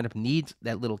Mets lineup needs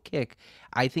that little kick,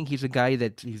 I think he's a guy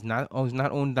that he's not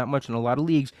owned that much in a lot of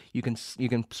leagues. You can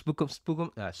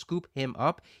scoop him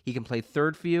up. He can play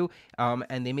third for you,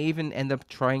 and they may even end up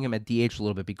trying him at DH a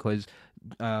little bit because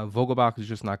Vogelbach is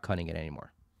just not cutting it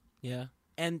anymore. Yeah.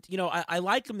 And, I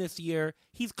like him this year.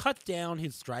 He's cut down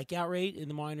his strikeout rate in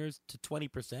the minors to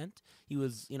 20%. He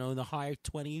was, in the higher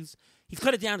 20s. He's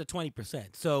cut it down to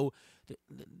 20%. So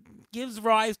gives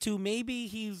rise to maybe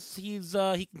he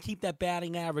can keep that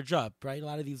batting average up, right? A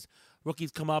lot of these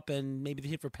rookies come up and maybe they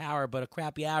hit for power, but a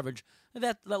crappy average.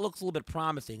 That looks a little bit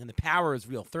promising, and the power is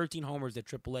real. 13 homers at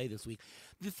AAA this week.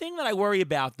 The thing that I worry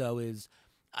about, though, is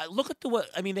look at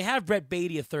they have Brett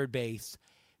Beatty at third base.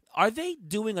 Are they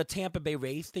doing a Tampa Bay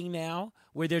Rays thing now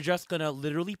where they're just going to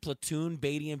literally platoon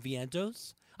Beatty and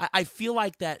Vientos? I feel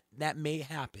like that may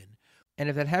happen. And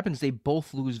if that happens, they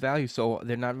both lose value, so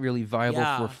they're not really viable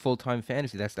for full-time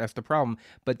fantasy. That's the problem.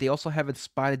 But they also have a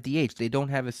spot at DH. They don't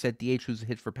have a set DH who's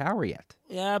hit for power yet.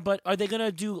 Yeah, but are they going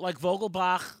to do like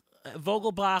Vogelbach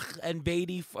and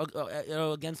Beatty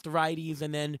against the righties,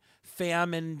 and then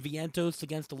Pham and Vientos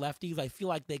against the lefties? I feel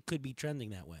like they could be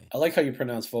trending that way. I like how you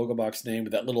pronounce Vogelbach's name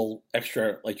with that little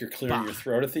extra, like you're clearing your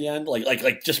throat at the end.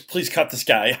 Like, just please cut this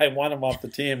guy. I want him off the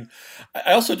team.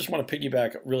 I also just want to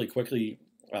piggyback really quickly.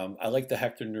 I like the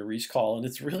Hector Neris call, and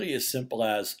it's really as simple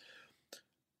as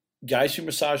guys who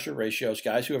massage your ratios,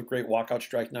 guys who have great walkout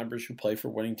strike numbers, who play for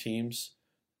winning teams.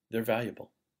 They're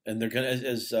valuable, and they're gonna,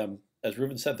 as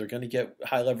Ruben said, they're going to get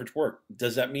high leverage work.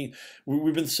 Does that mean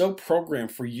we've been so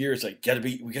programmed for years? Like,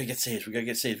 we got to get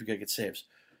saves.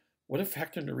 What if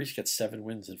Hector Neris gets 7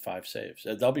 wins and 5 saves?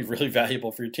 That'll be really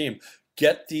valuable for your team.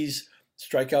 Get these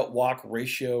strikeout walk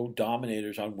ratio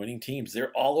dominators on winning teams.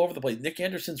 They're all over the place. Nick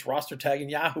Anderson's roster tag in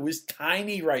Yahoo is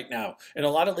tiny right now. In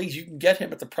a lot of leagues, you can get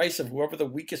him at the price of whoever the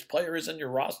weakest player is in your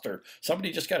roster.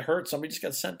 Somebody just got hurt. Somebody just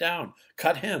got sent down.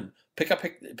 Cut him. Pick up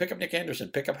Nick Anderson.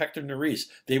 Pick up Hector Neris.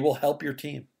 They will help your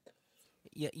team.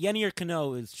 Yeah, Yennier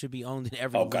Cano should be owned in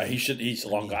every. Oh God, he's a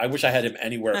long guy. I wish I had him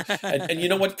anywhere. and you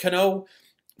know what, Cano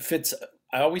fits.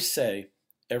 I always say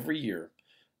every year,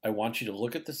 I want you to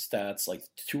look at the stats like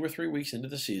 2 or 3 weeks into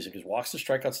the season, because walks and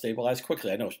strikeouts stabilize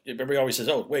quickly. I know everybody always says,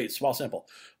 "Oh, wait, small sample."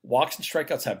 Walks and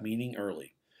strikeouts have meaning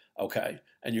early. Okay,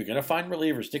 and you're going to find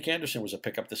relievers. Nick Anderson was a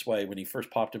pickup this way when he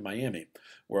first popped in Miami.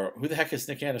 Where who the heck is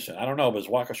Nick Anderson? I don't know, but his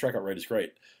walk and strikeout rate is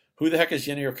great. Who the heck is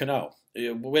Yennier Cano?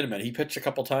 Wait a minute, he pitched a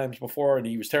couple times before and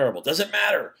he was terrible. Doesn't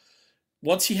matter.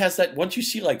 once he has that, once you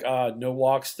see like no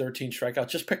walks, 13 strikeouts,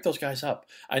 just pick those guys up.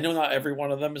 I know not every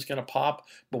one of them is going to pop,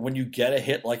 but when you get a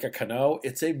hit like a Cano,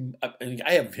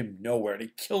 I have him nowhere, and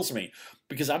it kills me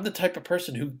because I'm the type of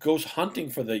person who goes hunting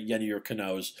for the Yenny or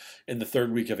Canos in the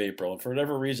third week of April. And for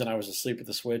whatever reason, I was asleep at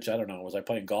the switch. I don't know. Was I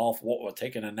playing golf? What,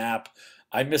 taking a nap?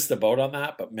 I missed the boat on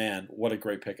that, but man, what a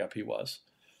great pickup he was.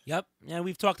 Yep, and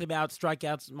we've talked about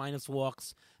strikeouts minus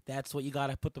walks. That's what you got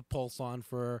to put the pulse on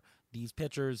for these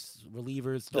pitchers,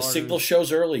 relievers, starters. The signal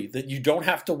shows early that you don't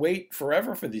have to wait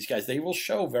forever for these guys. They will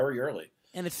show very early.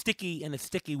 And it's sticky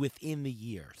within the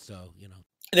year. So,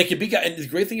 And it could be guys, and the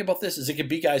great thing about this is it could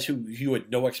be guys who you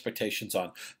had no expectations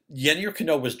on. Yennier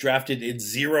Cano was drafted in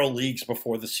 0 leagues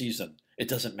before the season. It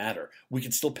doesn't matter. We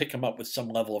can still pick him up with some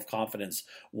level of confidence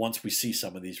once we see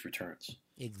some of these returns.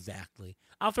 Exactly.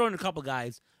 I'll throw in a couple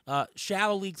guys.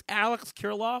 Shallow leagues, Alex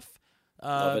Kirilloff.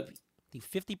 Love it. The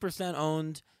 50%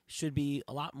 owned, should be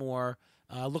a lot more.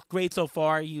 Looked great so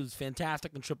far. He was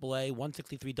fantastic in AAA,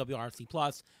 163 WRC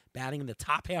plus, batting in the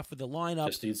top half of the lineup.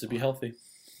 Just needs to be healthy.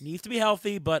 Needs to be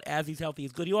healthy, but as he's healthy,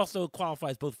 he's good. He also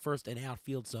qualifies both first and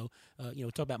outfield. So,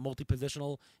 talk about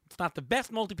multi-positional. It's not the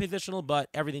best multi-positional, but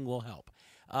everything will help.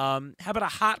 How about a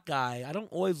hot guy? I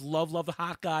don't always love the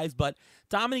hot guys, but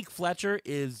Dominique Fletcher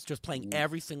is just playing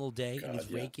every single day. God,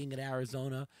 He's raking at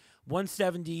Arizona.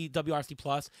 170 WRC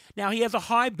plus. Now, he has a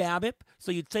high BABIP,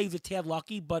 so you'd say he's a tad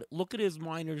lucky, but look at his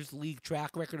minors league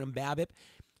track record in BABIP.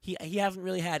 He hasn't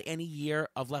really had any year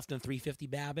of less than 350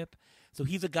 BABIP. So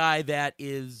he's a guy that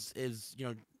is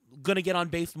going to get on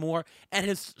base more, and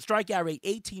his strikeout rate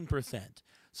 18%.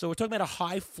 So we're talking about a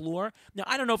high floor. Now,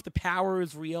 I don't know if the power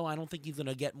is real. I don't think he's going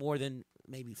to get more than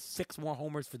maybe 6 more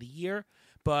homers for the year,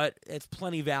 but it's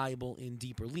plenty valuable in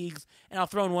deeper leagues. And I'll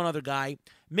throw in one other guy,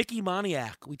 Mickey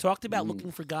Moniak. We talked about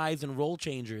looking for guys and role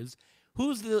changers.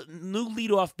 Who's the new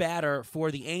leadoff batter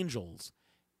for the Angels?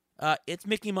 It's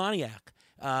Mickey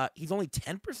Moniak. He's only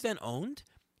 10% owned.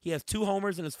 He has 2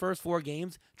 homers in his first 4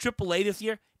 games. AAA this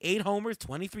year, 8 homers,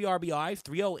 23 RBIs,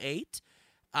 308.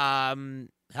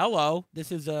 Hello.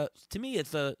 This is to me,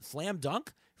 it's a slam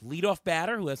dunk. Leadoff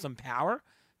batter who has some power.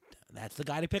 That's the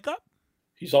guy to pick up.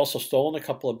 He's also stolen a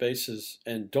couple of bases.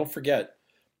 And don't forget,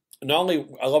 not only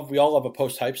we all love a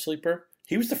post-hype sleeper,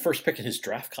 he was the first pick in his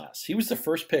draft class. He was the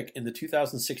first pick in the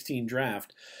 2016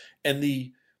 draft. And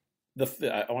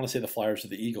I want to say the Flyers or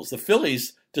the Eagles. The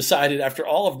Phillies decided after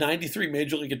all of 93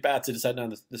 Major League at-bats, they decided,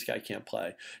 no, this guy can't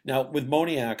play. Now, with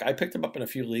Moniak, I picked him up in a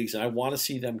few leagues, and I want to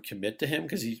see them commit to him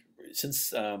because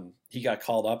since he got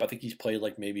called up, I think he's played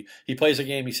he plays a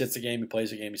game, he sits a game, he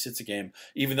plays a game, he sits a game,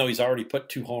 even though he's already put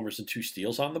 2 homers and 2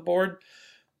 steals on the board.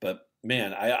 But,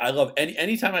 man, I love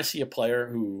anytime I see a player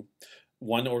who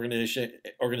one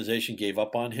organization gave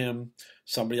up on him,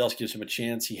 somebody else gives him a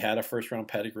chance. He had a first-round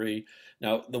pedigree.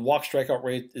 Now, the walk strikeout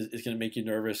rate is going to make you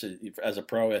nervous. As a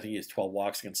pro, I think he has 12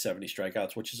 walks against 70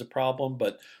 strikeouts, which is a problem,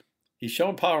 but he's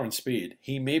showing power and speed.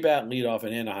 He may bat leadoff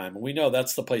in Anaheim, and we know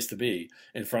that's the place to be,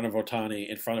 in front of Ohtani,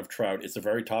 in front of Trout. It's a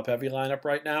very top-heavy lineup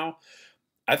right now.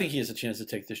 I think he has a chance to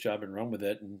take this job and run with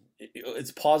it, and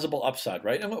it's plausible upside,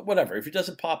 right? And whatever, if he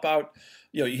doesn't pop out,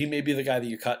 he may be the guy that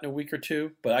you cut in a week or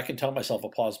 2, but I can tell myself a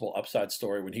plausible upside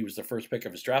story when he was the first pick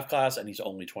of his draft class, and he's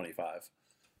only 25.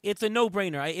 It's a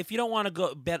no-brainer. If you don't want to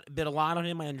go bet a lot on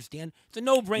him, I understand. It's a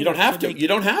no-brainer. You don't have to. You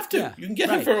don't have to. Yeah, you can get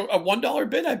him for a $1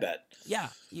 bid, I bet. Yeah.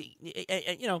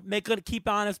 Make a keep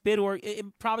honest bid, or it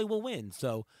probably will win.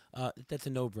 So that's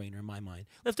a no-brainer in my mind.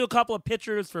 Let's do a couple of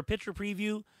pitchers for a pitcher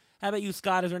preview. How about you,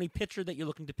 Scott? Is there any pitcher that you're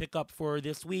looking to pick up for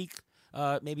this week?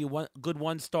 Maybe one good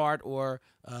 1 start or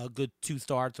good 2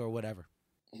 starts or whatever.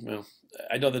 Well,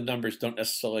 I know the numbers don't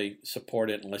necessarily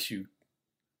support it unless you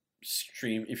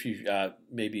if you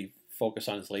maybe focus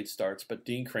on his late starts. But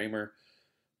Dean Kramer,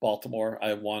 Baltimore,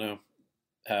 I want to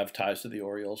have ties to the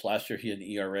Orioles. Last year he had an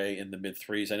ERA in the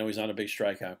mid-3s. I know he's not a big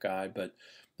strikeout guy, but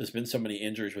there's been so many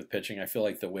injuries with pitching. I feel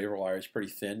like the waiver wire is pretty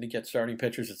thin to get starting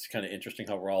pitchers. It's kind of interesting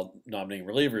how we're all nominating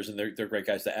relievers, and they're great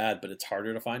guys to add, but it's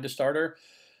harder to find a starter.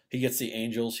 He gets the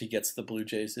Angels. He gets the Blue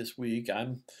Jays this week.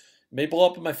 May blow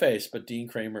up in my face, but Dean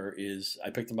Kramer I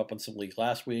picked him up on some leagues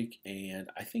last week, and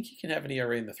I think he can have an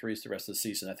ERA in the 3s the rest of the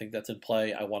season. I think that's in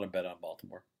play. I want to bet on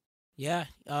Baltimore. Yeah.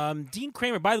 Dean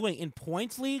Kramer, by the way, in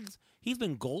points leagues, he's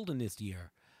been golden this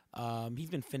year. He's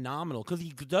been phenomenal because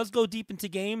he does go deep into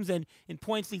games, and in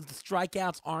points leagues, the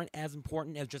strikeouts aren't as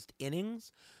important as just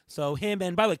innings. So him,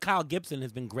 and by the way, Kyle Gibson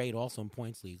has been great also in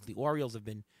points leagues. The Orioles have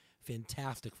been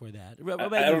fantastic for that.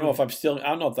 I don't know if I'm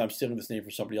stealing this name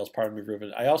from somebody else. Pardon me,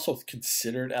 Ruben. I also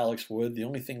considered Alex Wood. The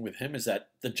only thing with him is that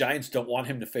the Giants don't want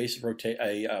him to face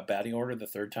a batting order the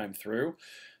 3rd time through.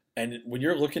 And when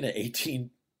you're looking at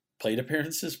 18 plate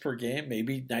appearances per game,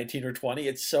 maybe 19 or 20.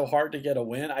 It's so hard to get a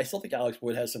win. I still think Alex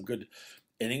Wood has some good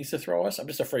innings to throw us. I'm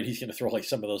just afraid he's going to throw like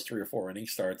some of those 3 or 4 inning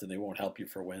starts, and they won't help you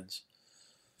for wins.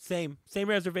 Same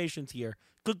reservations here.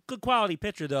 Good quality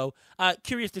pitcher though.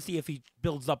 Curious to see if he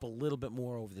builds up a little bit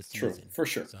more over the season. True, for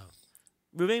sure. So,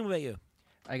 Ruben, what about you?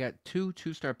 I got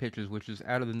two-star pitchers, which is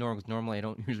out of the norm because normally I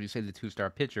don't usually say the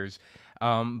two-star pitchers.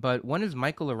 But one is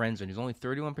Michael Lorenzen. He's only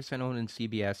 31% owned in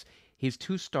CBS. He's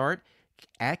two-start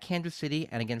at Kansas City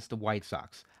and against the White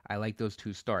Sox. I like those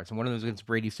 2 starts. And one of those against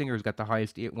Brady Singer, who's got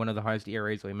one of the highest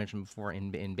ERAs that I mentioned before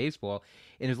in baseball.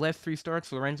 In his last 3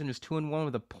 starts, Lorenzen is 2-1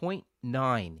 with a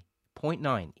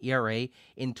 .9 ERA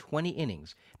in 20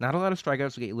 innings. Not a lot of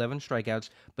strikeouts. We get 11 strikeouts,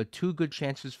 but 2 good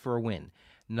chances for a win.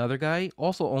 Another guy,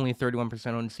 also only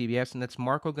 31% on CBS, and that's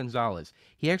Marco Gonzalez.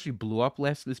 He actually blew up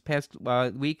this past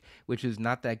week, which is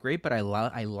not that great, but I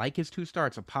like his 2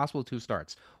 starts, a possible 2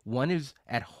 starts. One is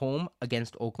at home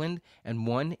against Oakland, and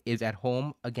one is at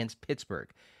home against Pittsburgh.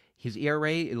 His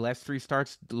ERA in the last 3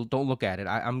 starts, don't look at it.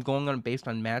 I'm going on based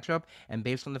on matchup and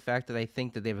based on the fact that I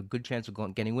think that they have a good chance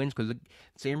of getting wins because the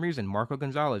same reason, Marco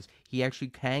Gonzalez, he actually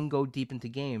can go deep into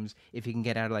games if he can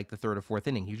get out of like the 3rd or 4th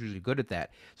inning. He's usually good at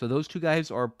that. So those 2 guys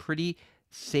are pretty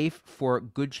safe for a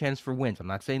good chance for wins. I'm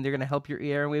not saying they're going to help your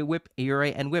ERA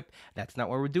and whip. That's not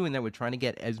why we're doing that. We're trying to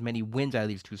get as many wins out of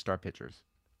these 2-star pitchers.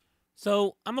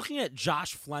 So I'm looking at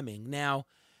Josh Fleming now.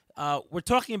 We're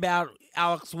talking about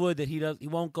Alex Wood that he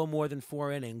won't go more than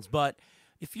 4 innings. But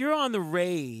if you're on the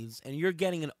Rays and you're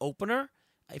getting an opener,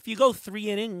 if you go 3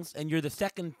 innings and you're the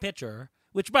second pitcher,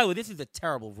 which by the way, this is a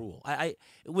terrible rule. I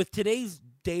with today's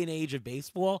day and age of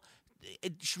baseball,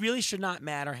 it really should not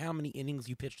matter how many innings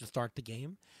you pitch to start the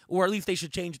game, or at least they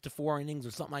should change it to 4 innings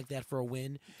or something like that for a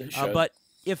win. But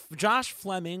if Josh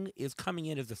Fleming is coming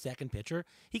in as the second pitcher,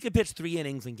 he could pitch 3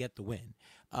 innings and get the win.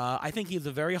 I think he's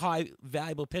a very high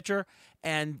valuable pitcher,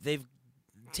 and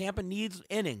Tampa needs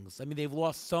innings. I mean, they've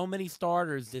lost so many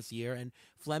starters this year, and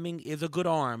Fleming is a good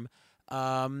arm.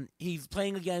 He's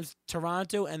playing against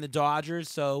Toronto and the Dodgers,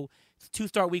 so it's a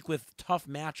 2-start week with tough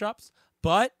matchups.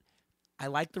 But I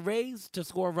like the Rays to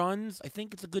score runs. I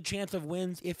think it's a good chance of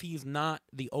wins if he's not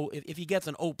if he gets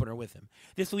an opener with him.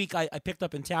 This week I picked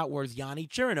up in Tout Wars Yanni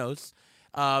Chirinos,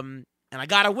 and I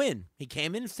got a win. He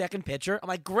came in second pitcher. I'm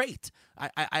like, great.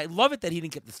 I love it that he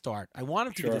didn't get the start. I want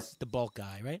him to be the bulk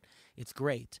guy, right? It's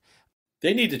great.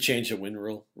 They need to change the win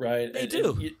rule, right? They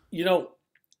do. You know,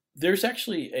 there's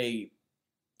actually a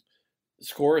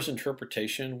scorer's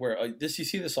interpretation where you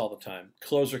see this all the time.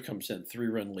 Closer comes in,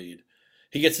 3-run lead.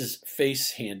 He gets his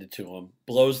face handed to him,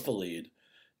 blows the lead,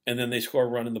 and then they score a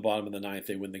run in the bottom of the 9th.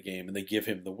 They win the game, and they give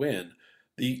him the win.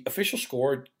 The official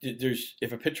score,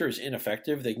 if a pitcher is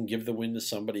ineffective, they can give the win to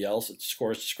somebody else at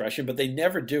scorer's discretion, but they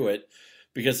never do it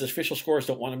because the official scorers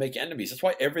don't want to make enemies. That's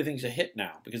why everything's a hit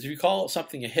now, because if you call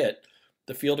something a hit,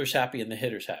 the fielder's happy and the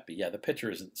hitter's happy. Yeah, the pitcher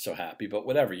isn't so happy, but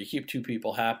whatever. You keep 2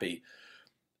 people happy.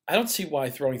 I don't see why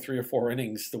throwing 3 or 4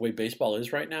 innings the way baseball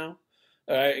is right now.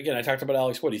 Again, I talked about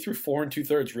Alex Wood. He threw 4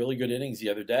 2/3 really good innings the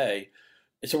other day.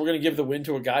 So we're going to give the win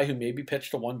to a guy who maybe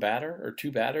pitched to 1 batter or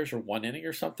 2 batters or 1 inning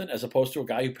or something, as opposed to a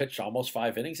guy who pitched almost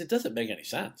 5 innings. It doesn't make any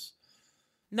sense.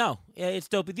 No, it's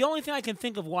dope. The only thing I can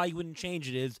think of why you wouldn't change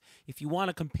it is if you want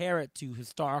to compare it to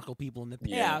historical people in the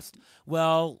past. Yeah.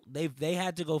 Well, they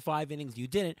had to go 5 innings, you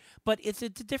didn't. But it's a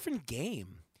different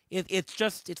game.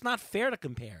 It's not fair to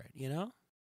compare it, you know?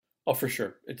 Oh, for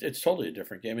sure. It's totally a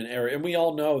different game and error. And we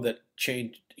all know that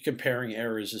comparing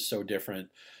errors is so different.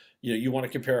 You want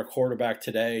to compare a quarterback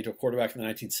today to a quarterback in the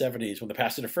 1970s when the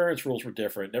pass interference rules were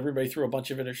different and everybody threw a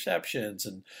bunch of interceptions,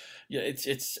 and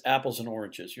it's apples and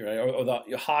oranges, right? Or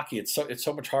the hockey, it's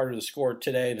so much harder to score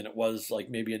today than it was like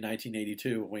maybe in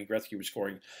 1982 when Wayne Gretzky was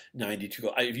scoring 92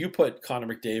 goals. If you put Connor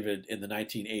McDavid in the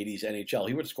 1980s NHL,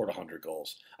 he would have scored 100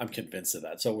 goals. I'm convinced of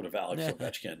that. So would have Alex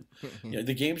Ovechkin.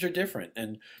 The games are different,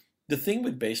 and the thing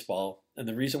with baseball, and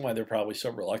the reason why they're probably so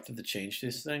reluctant to change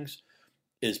these things,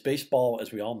 is baseball,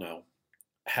 as we all know,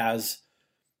 has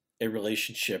a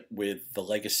relationship with the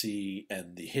legacy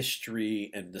and the history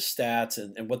and the stats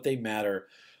and what they matter.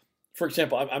 For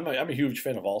example, I'm a huge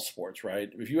fan of all sports, right?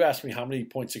 If you ask me how many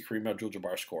points did Kareem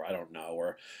Abdul-Jabbar score, I don't know.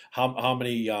 Or how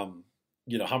many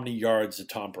how many yards did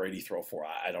Tom Brady throw for?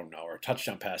 I don't know. Or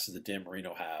touchdown passes did Dan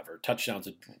Marino have? Or touchdowns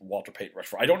did Walter Payton rush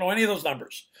for? I don't know any of those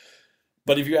numbers.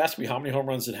 But if you ask me how many home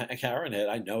runs did Hank Aaron hit,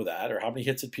 I know that. Or how many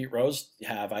hits did Pete Rose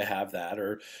have? I have that.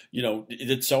 Or,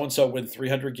 did so-and-so win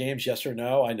 300 games? Yes or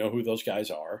no? I know who those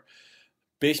guys are.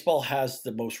 Baseball has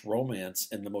the most romance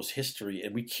and the most history,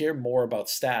 and we care more about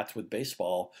stats with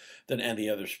baseball than any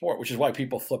other sport, which is why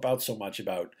people flip out so much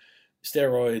about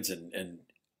steroids and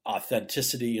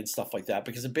authenticity and stuff like that.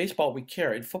 Because in baseball, we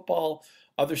care. In football,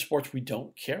 other sports, we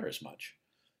don't care as much.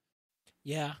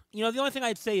 Yeah. The only thing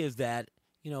I'd say is that,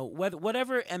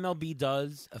 whatever MLB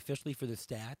does officially for the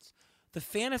stats, the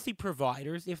fantasy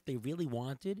providers, if they really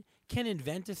wanted, can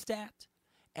invent a stat.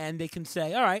 And they can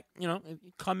say, all right,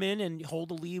 come in and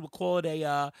hold a lead. We'll call it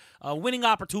a winning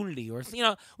opportunity, or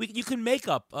you can make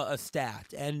up a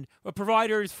stat, and a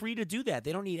provider is free to do that.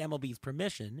 They don't need MLB's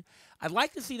permission. I'd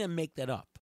like to see them make that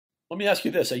up. Let me ask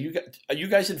you this: Are you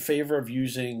guys in favor of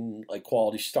using like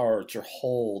quality starts or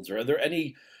holds, or are there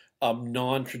any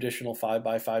non-traditional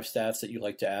 5x5 stats that you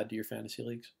like to add to your fantasy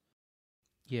leagues?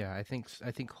 Yeah, I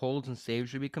think holds and saves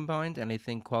should be combined, and I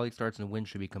think quality starts and wins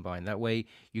should be combined. That way,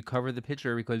 you cover the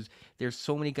pitcher because there's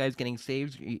so many guys getting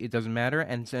saves, it doesn't matter,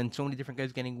 and so many different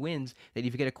guys getting wins that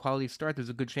if you get a quality start, there's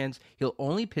a good chance he'll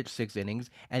only pitch 6 innings,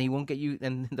 and he won't get you,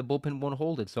 and the bullpen won't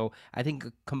hold it. So I think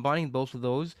combining both of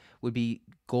those would be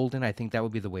golden. I think that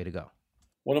would be the way to go.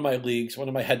 One of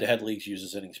my head-to-head leagues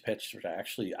uses innings pitched, which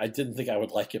I didn't think I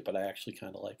would like it, but I actually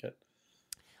kind of like it.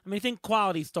 I think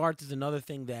quality starts is another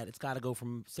thing that it's got to go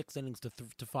from 6 innings to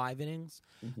 5 innings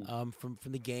from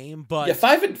the game. But yeah,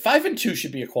 5-2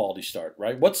 should be a quality start,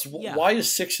 right? Why is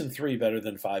 6-3 better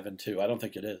than 5-2? I don't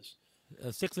think it is.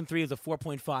 6-3 is a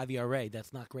 4.5 ERA.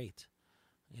 That's not great,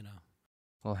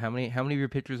 Well, how many of your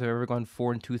pitchers have ever gone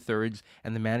 4 2/3,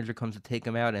 and the manager comes to take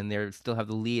them out, and they still have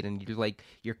the lead, and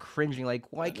you're cringing like,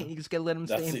 why can't you just let him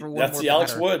stay in for one more? That's the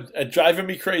Alex Wood, driving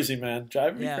me crazy, man,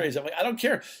 driving me crazy. I'm like, I don't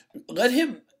care, let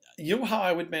him. You know how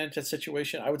I would manage that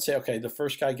situation? I would say, okay, the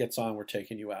first guy gets on, we're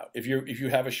taking you out. If you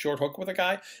have a short hook with a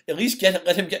guy, at least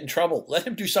let him get in trouble. Let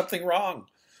him do something wrong.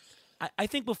 I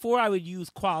think before I would use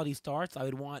quality starts, I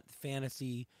would want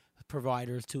fantasy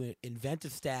providers to invent a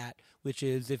stat, which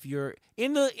is if you're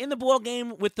in the ball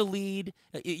game with the lead,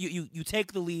 you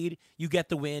take the lead, you get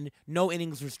the win, no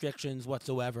innings restrictions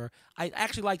whatsoever. I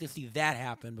actually like to see that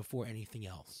happen before anything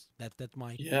else. That's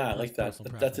my I like that.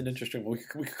 That's an interesting one.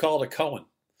 We could call it a Cohen.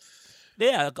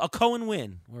 Yeah, a Cohen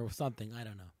win or something. I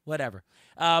don't know. Whatever.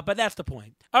 But that's the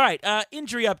point. All right.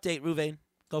 Injury update, Ruvain.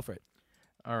 Go for it.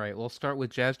 All right, we'll start with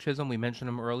Jazz Chisholm. We mentioned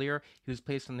him earlier. He was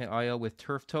placed on the IL with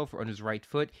turf toe on his right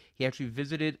foot. He actually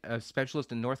visited a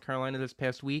specialist in North Carolina this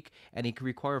past week, and he could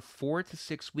require 4 to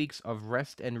 6 weeks of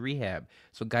rest and rehab.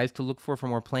 So guys to look for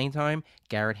more playing time,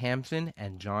 Garrett Hampson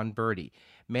and John Birdie.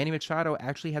 Manny Machado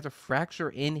actually has a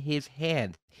fracture in his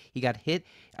hand. He got hit.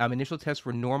 Initial tests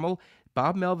were normal.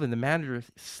 Bob Melvin, the manager,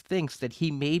 thinks that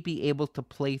he may be able to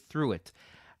play through it.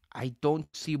 I don't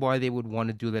see why they would want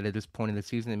to do that at this point in the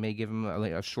season. They may give him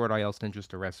a short IL stint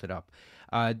just to rest it up.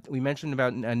 We mentioned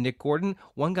about Nick Gordon.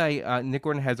 One guy, Nick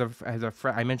Gordon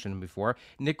I mentioned him before.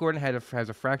 Nick Gordon has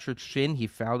a fractured shin. He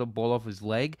fouled a ball off his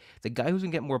leg. The guy who's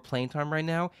going to get more playing time right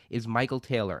now is Michael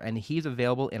Taylor, and he's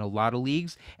available in a lot of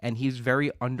leagues, and he's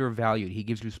very undervalued. He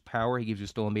gives you power. He gives you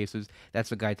stolen bases. That's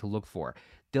the guy to look for.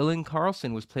 Dylan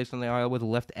Carlson was placed on the IL with a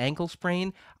left ankle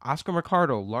sprain. Oscar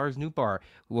Mercado, Lars Nootbaar,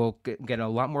 will get a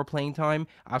lot more playing time.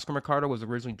 Oscar Mercado was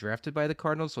originally drafted by the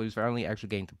Cardinals, so he's finally actually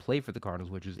getting to play for the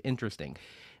Cardinals, which is interesting.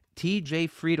 T.J.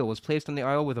 Friedel was placed on the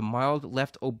IL with a mild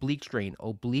left oblique strain.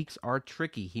 Obliques are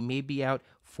tricky. He may be out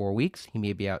 4 weeks. He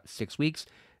may be out 6 weeks.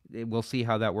 We'll see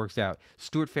how that works out.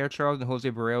 Stuart Fairchild and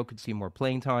Jose Barrero could see more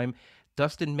playing time.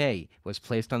 Dustin May was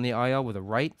placed on the IL with a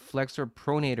right flexor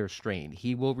pronator strain.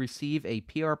 He will receive a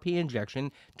PRP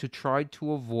injection to try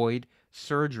to avoid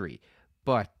surgery,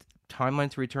 but timeline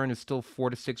to return is still 4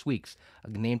 to 6 weeks. A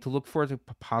name to look for to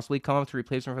possibly come up to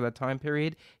replace him for that time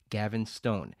period, Gavin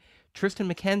Stone.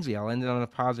 Tristan McKenzie, I'll end it on a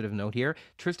positive note here.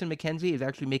 Tristan McKenzie is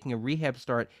actually making a rehab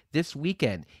start this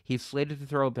weekend. He's slated to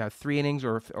throw about 3 innings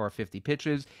or 50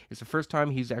 pitches. It's the first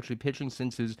time he's actually pitching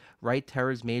since his right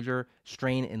teres major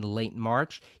strain in late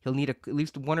March. He'll need at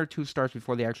least 1 or 2 starts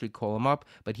before they actually call him up,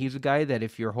 but he's a guy that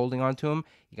if you're holding on to him,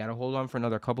 you got to hold on for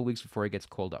another couple weeks before he gets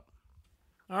called up.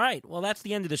 All right, well, that's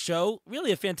the end of the show.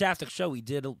 Really a fantastic show. We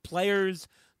did players,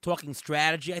 talking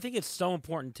strategy. I think it's so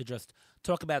important to just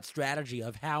talk about strategy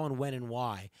of how and when and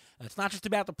why. It's not just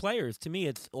about the players. To me,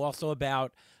 it's also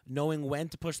about knowing when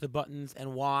to push the buttons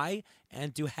and why,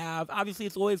 and to have, obviously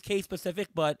it's always case specific,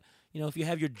 but if you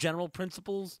have your general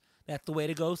principles, that's the way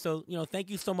to go. So, thank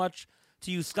you so much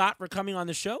to you, Scott, for coming on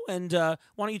the show. And why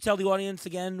don't you tell the audience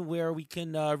again where we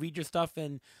can read your stuff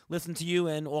and listen to you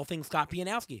and all things Scott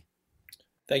Pianowski.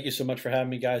 Thank you so much for having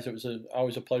me, guys. It was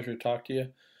always a pleasure to talk to you.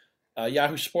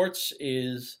 Yahoo Sports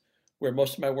is where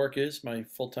most of my work is, my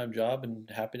full-time job, and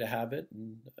happy to have it.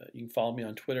 And you can follow me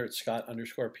on Twitter at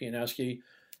Scott_Pianowski.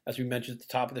 As we mentioned at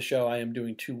the top of the show, I am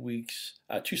doing 2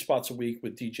 spots a week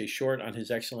with DJ Short on his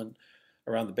excellent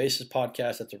Around the Bases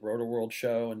podcast. That's a Roto World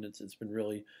show, and it's been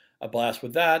really a blast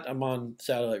with that. I'm on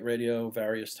satellite radio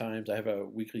various times. I have a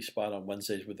weekly spot on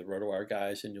Wednesdays with the RotoWire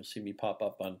guys, and you'll see me pop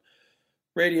up on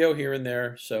radio here and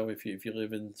there. So if you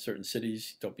live in certain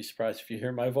cities, don't be surprised if you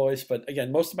hear my voice. But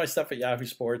again, most of my stuff at Yahoo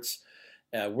Sports,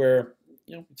 where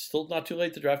it's still not too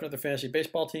late to draft another fantasy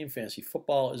baseball team. Fantasy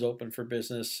football is open for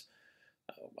business.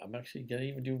 I'm actually going to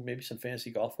even do maybe some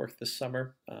fantasy golf work this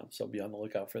summer, so be on the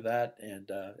lookout for that.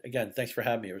 And again, thanks for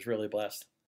having me. It was really a blast.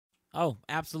 Oh,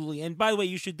 absolutely. And by the way,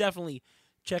 you should definitely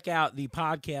check out the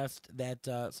podcast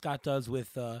that Scott does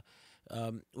with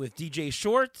DJ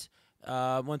Short.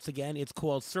 Once again, it's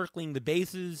called Circling the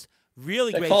Bases.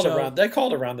 Really great show. They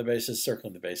called Around the Bases,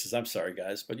 Circling the Bases. I'm sorry,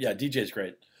 guys. But yeah, DJ's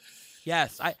great.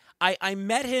 Yes, I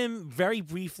met him very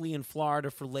briefly in Florida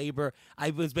for labor. I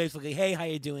was basically, hey, how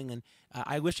you doing? And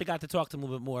I wish I got to talk to him a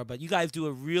little bit more. But you guys do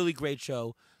a really great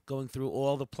show going through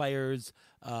all the players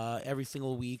every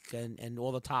single week and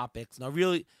all the topics. No,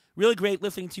 really, really great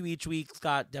listening to you each week.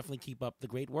 Scott, definitely keep up the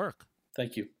great work.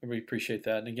 Thank you. I really appreciate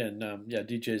that. And again,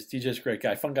 DJ's a great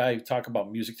guy. Fun guy. Talk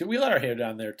about music too. We let our hair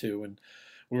down there too. And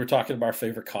we were talking about our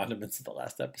favorite condiments in the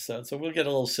last episode. So we'll get a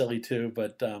little silly too.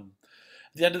 But at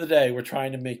the end of the day, we're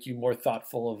trying to make you more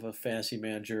thoughtful of a fantasy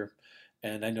manager.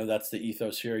 And I know that's the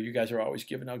ethos here. You guys are always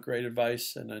giving out great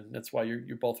advice. And that's why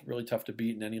you're both really tough to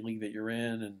beat in any league that you're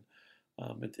in.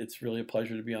 And it's really a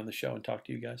pleasure to be on the show and talk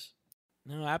to you guys.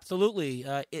 No, absolutely.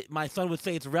 My son would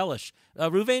say it's relish.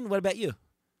 Ruvain, what about you?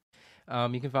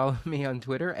 You can follow me on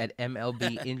Twitter at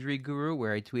MLB Injury Guru,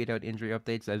 where I tweet out injury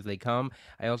updates as they come.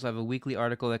 I also have a weekly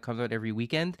article that comes out every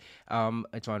weekend.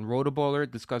 It's on Rotoballer.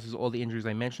 It discusses all the injuries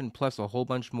I mentioned, plus a whole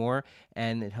bunch more.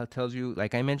 And it tells you,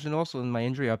 like I mentioned also in my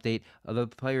injury update, other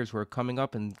players who are coming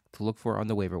up and to look for on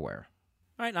the waiver wire.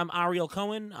 All right, I'm Ariel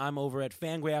Cohen. I'm over at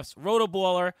Fangraphs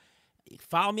Rotoballer.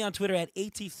 Follow me on Twitter at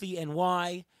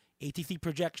ATCNY. ATC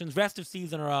projections, rest of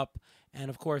season are up. And,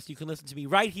 of course, you can listen to me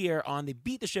right here on the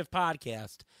Beat the Shift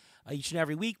podcast each and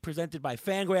every week, presented by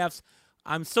Fangraphs.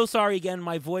 I'm so sorry again,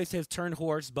 my voice has turned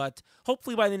hoarse, but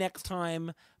hopefully by the next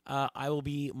time I will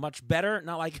be much better.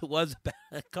 Not like it was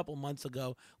a couple months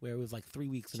ago where it was like 3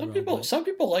 weeks in a row. Some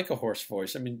people like a hoarse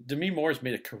voice. I mean, Demi Moore's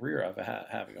made a career of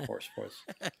having a hoarse voice.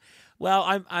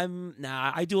 Well,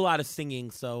 I do a lot of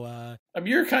singing, so. I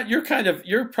mean,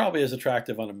 you're probably as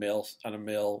attractive on a male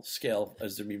scale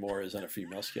as Demi Moore is on a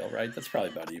female scale, right? That's probably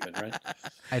about even, right?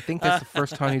 I think that's the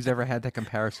first time he's ever had that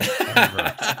comparison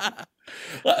ever.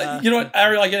 Well, you know what,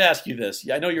 Ariel? I got to ask you this.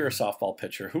 I know you're a softball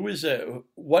pitcher.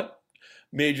 What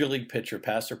major league pitcher,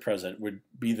 past or present, would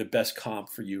be the best comp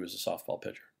for you as a softball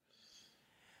pitcher?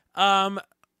 I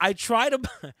try to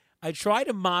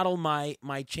model my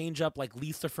changeup like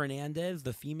Lisa Fernandez,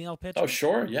 the female pitcher. Oh,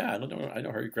 sure, yeah, I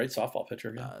know her, great softball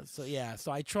pitcher. Yeah. So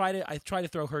I try to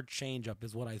throw her changeup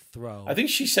is what I throw. I think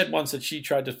she said once that she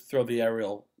tried to throw the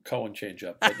Ariel Cohen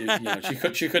changeup, but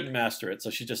she couldn't master it,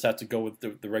 so she just had to go with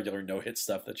the regular no hit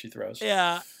stuff that she throws.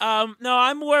 Yeah. No,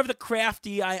 I'm more of the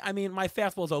crafty. I mean, my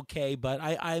fastball's okay, but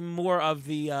I'm more of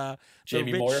the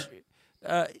Jamie Moyer,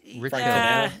 Rich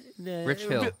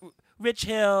Hill. Rich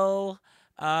Hill.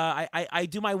 I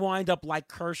do my wind up like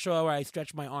Kershaw, where I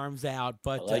stretch my arms out.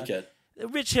 But I like it.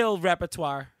 Rich Hill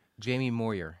repertoire. Jamie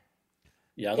Moyer.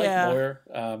 Yeah, I like Moyer.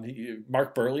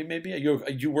 Mark Burley, maybe.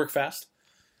 You work fast?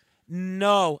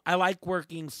 No, I like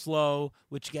working slow,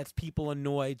 which gets people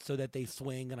annoyed so that they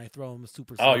swing, and I throw them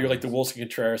super. Oh, you're like the Wilson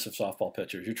Contreras of softball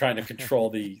pitchers. You're trying to control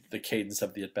the cadence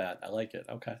of the at bat. I like it.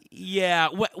 Okay. Yeah,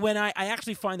 when I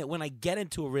actually find that when I get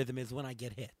into a rhythm is when I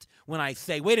get hit. When I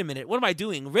say, wait a minute, what am I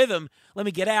doing? Rhythm, let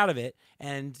me get out of it,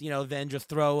 and then just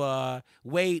throw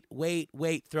wait,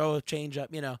 throw a change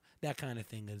up, that kind of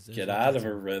thing is get out of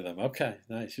a rhythm. Okay,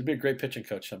 nice. You'd be a great pitching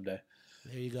coach someday.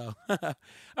 There you go. All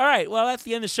right. Well, that's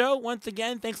the end of the show. Once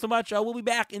again, thanks so much. We'll be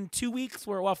back in 2 weeks.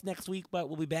 We're off next week, but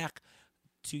we'll be back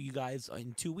to you guys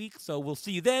in 2 weeks. So we'll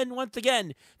see you then. Once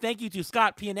again, thank you to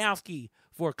Scott Pianowski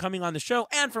for coming on the show,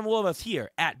 and from all of us here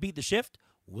at Beat the Shift.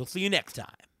 We'll see you next time.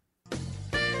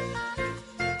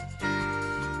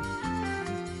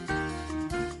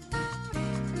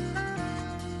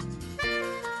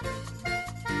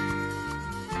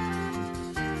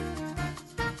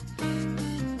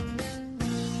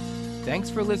 Thanks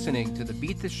for listening to the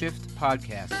Beat the Shift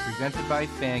podcast presented by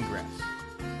Fangraphs.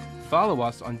 Follow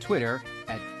us on Twitter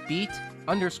at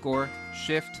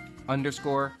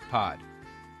beat_shift_pod.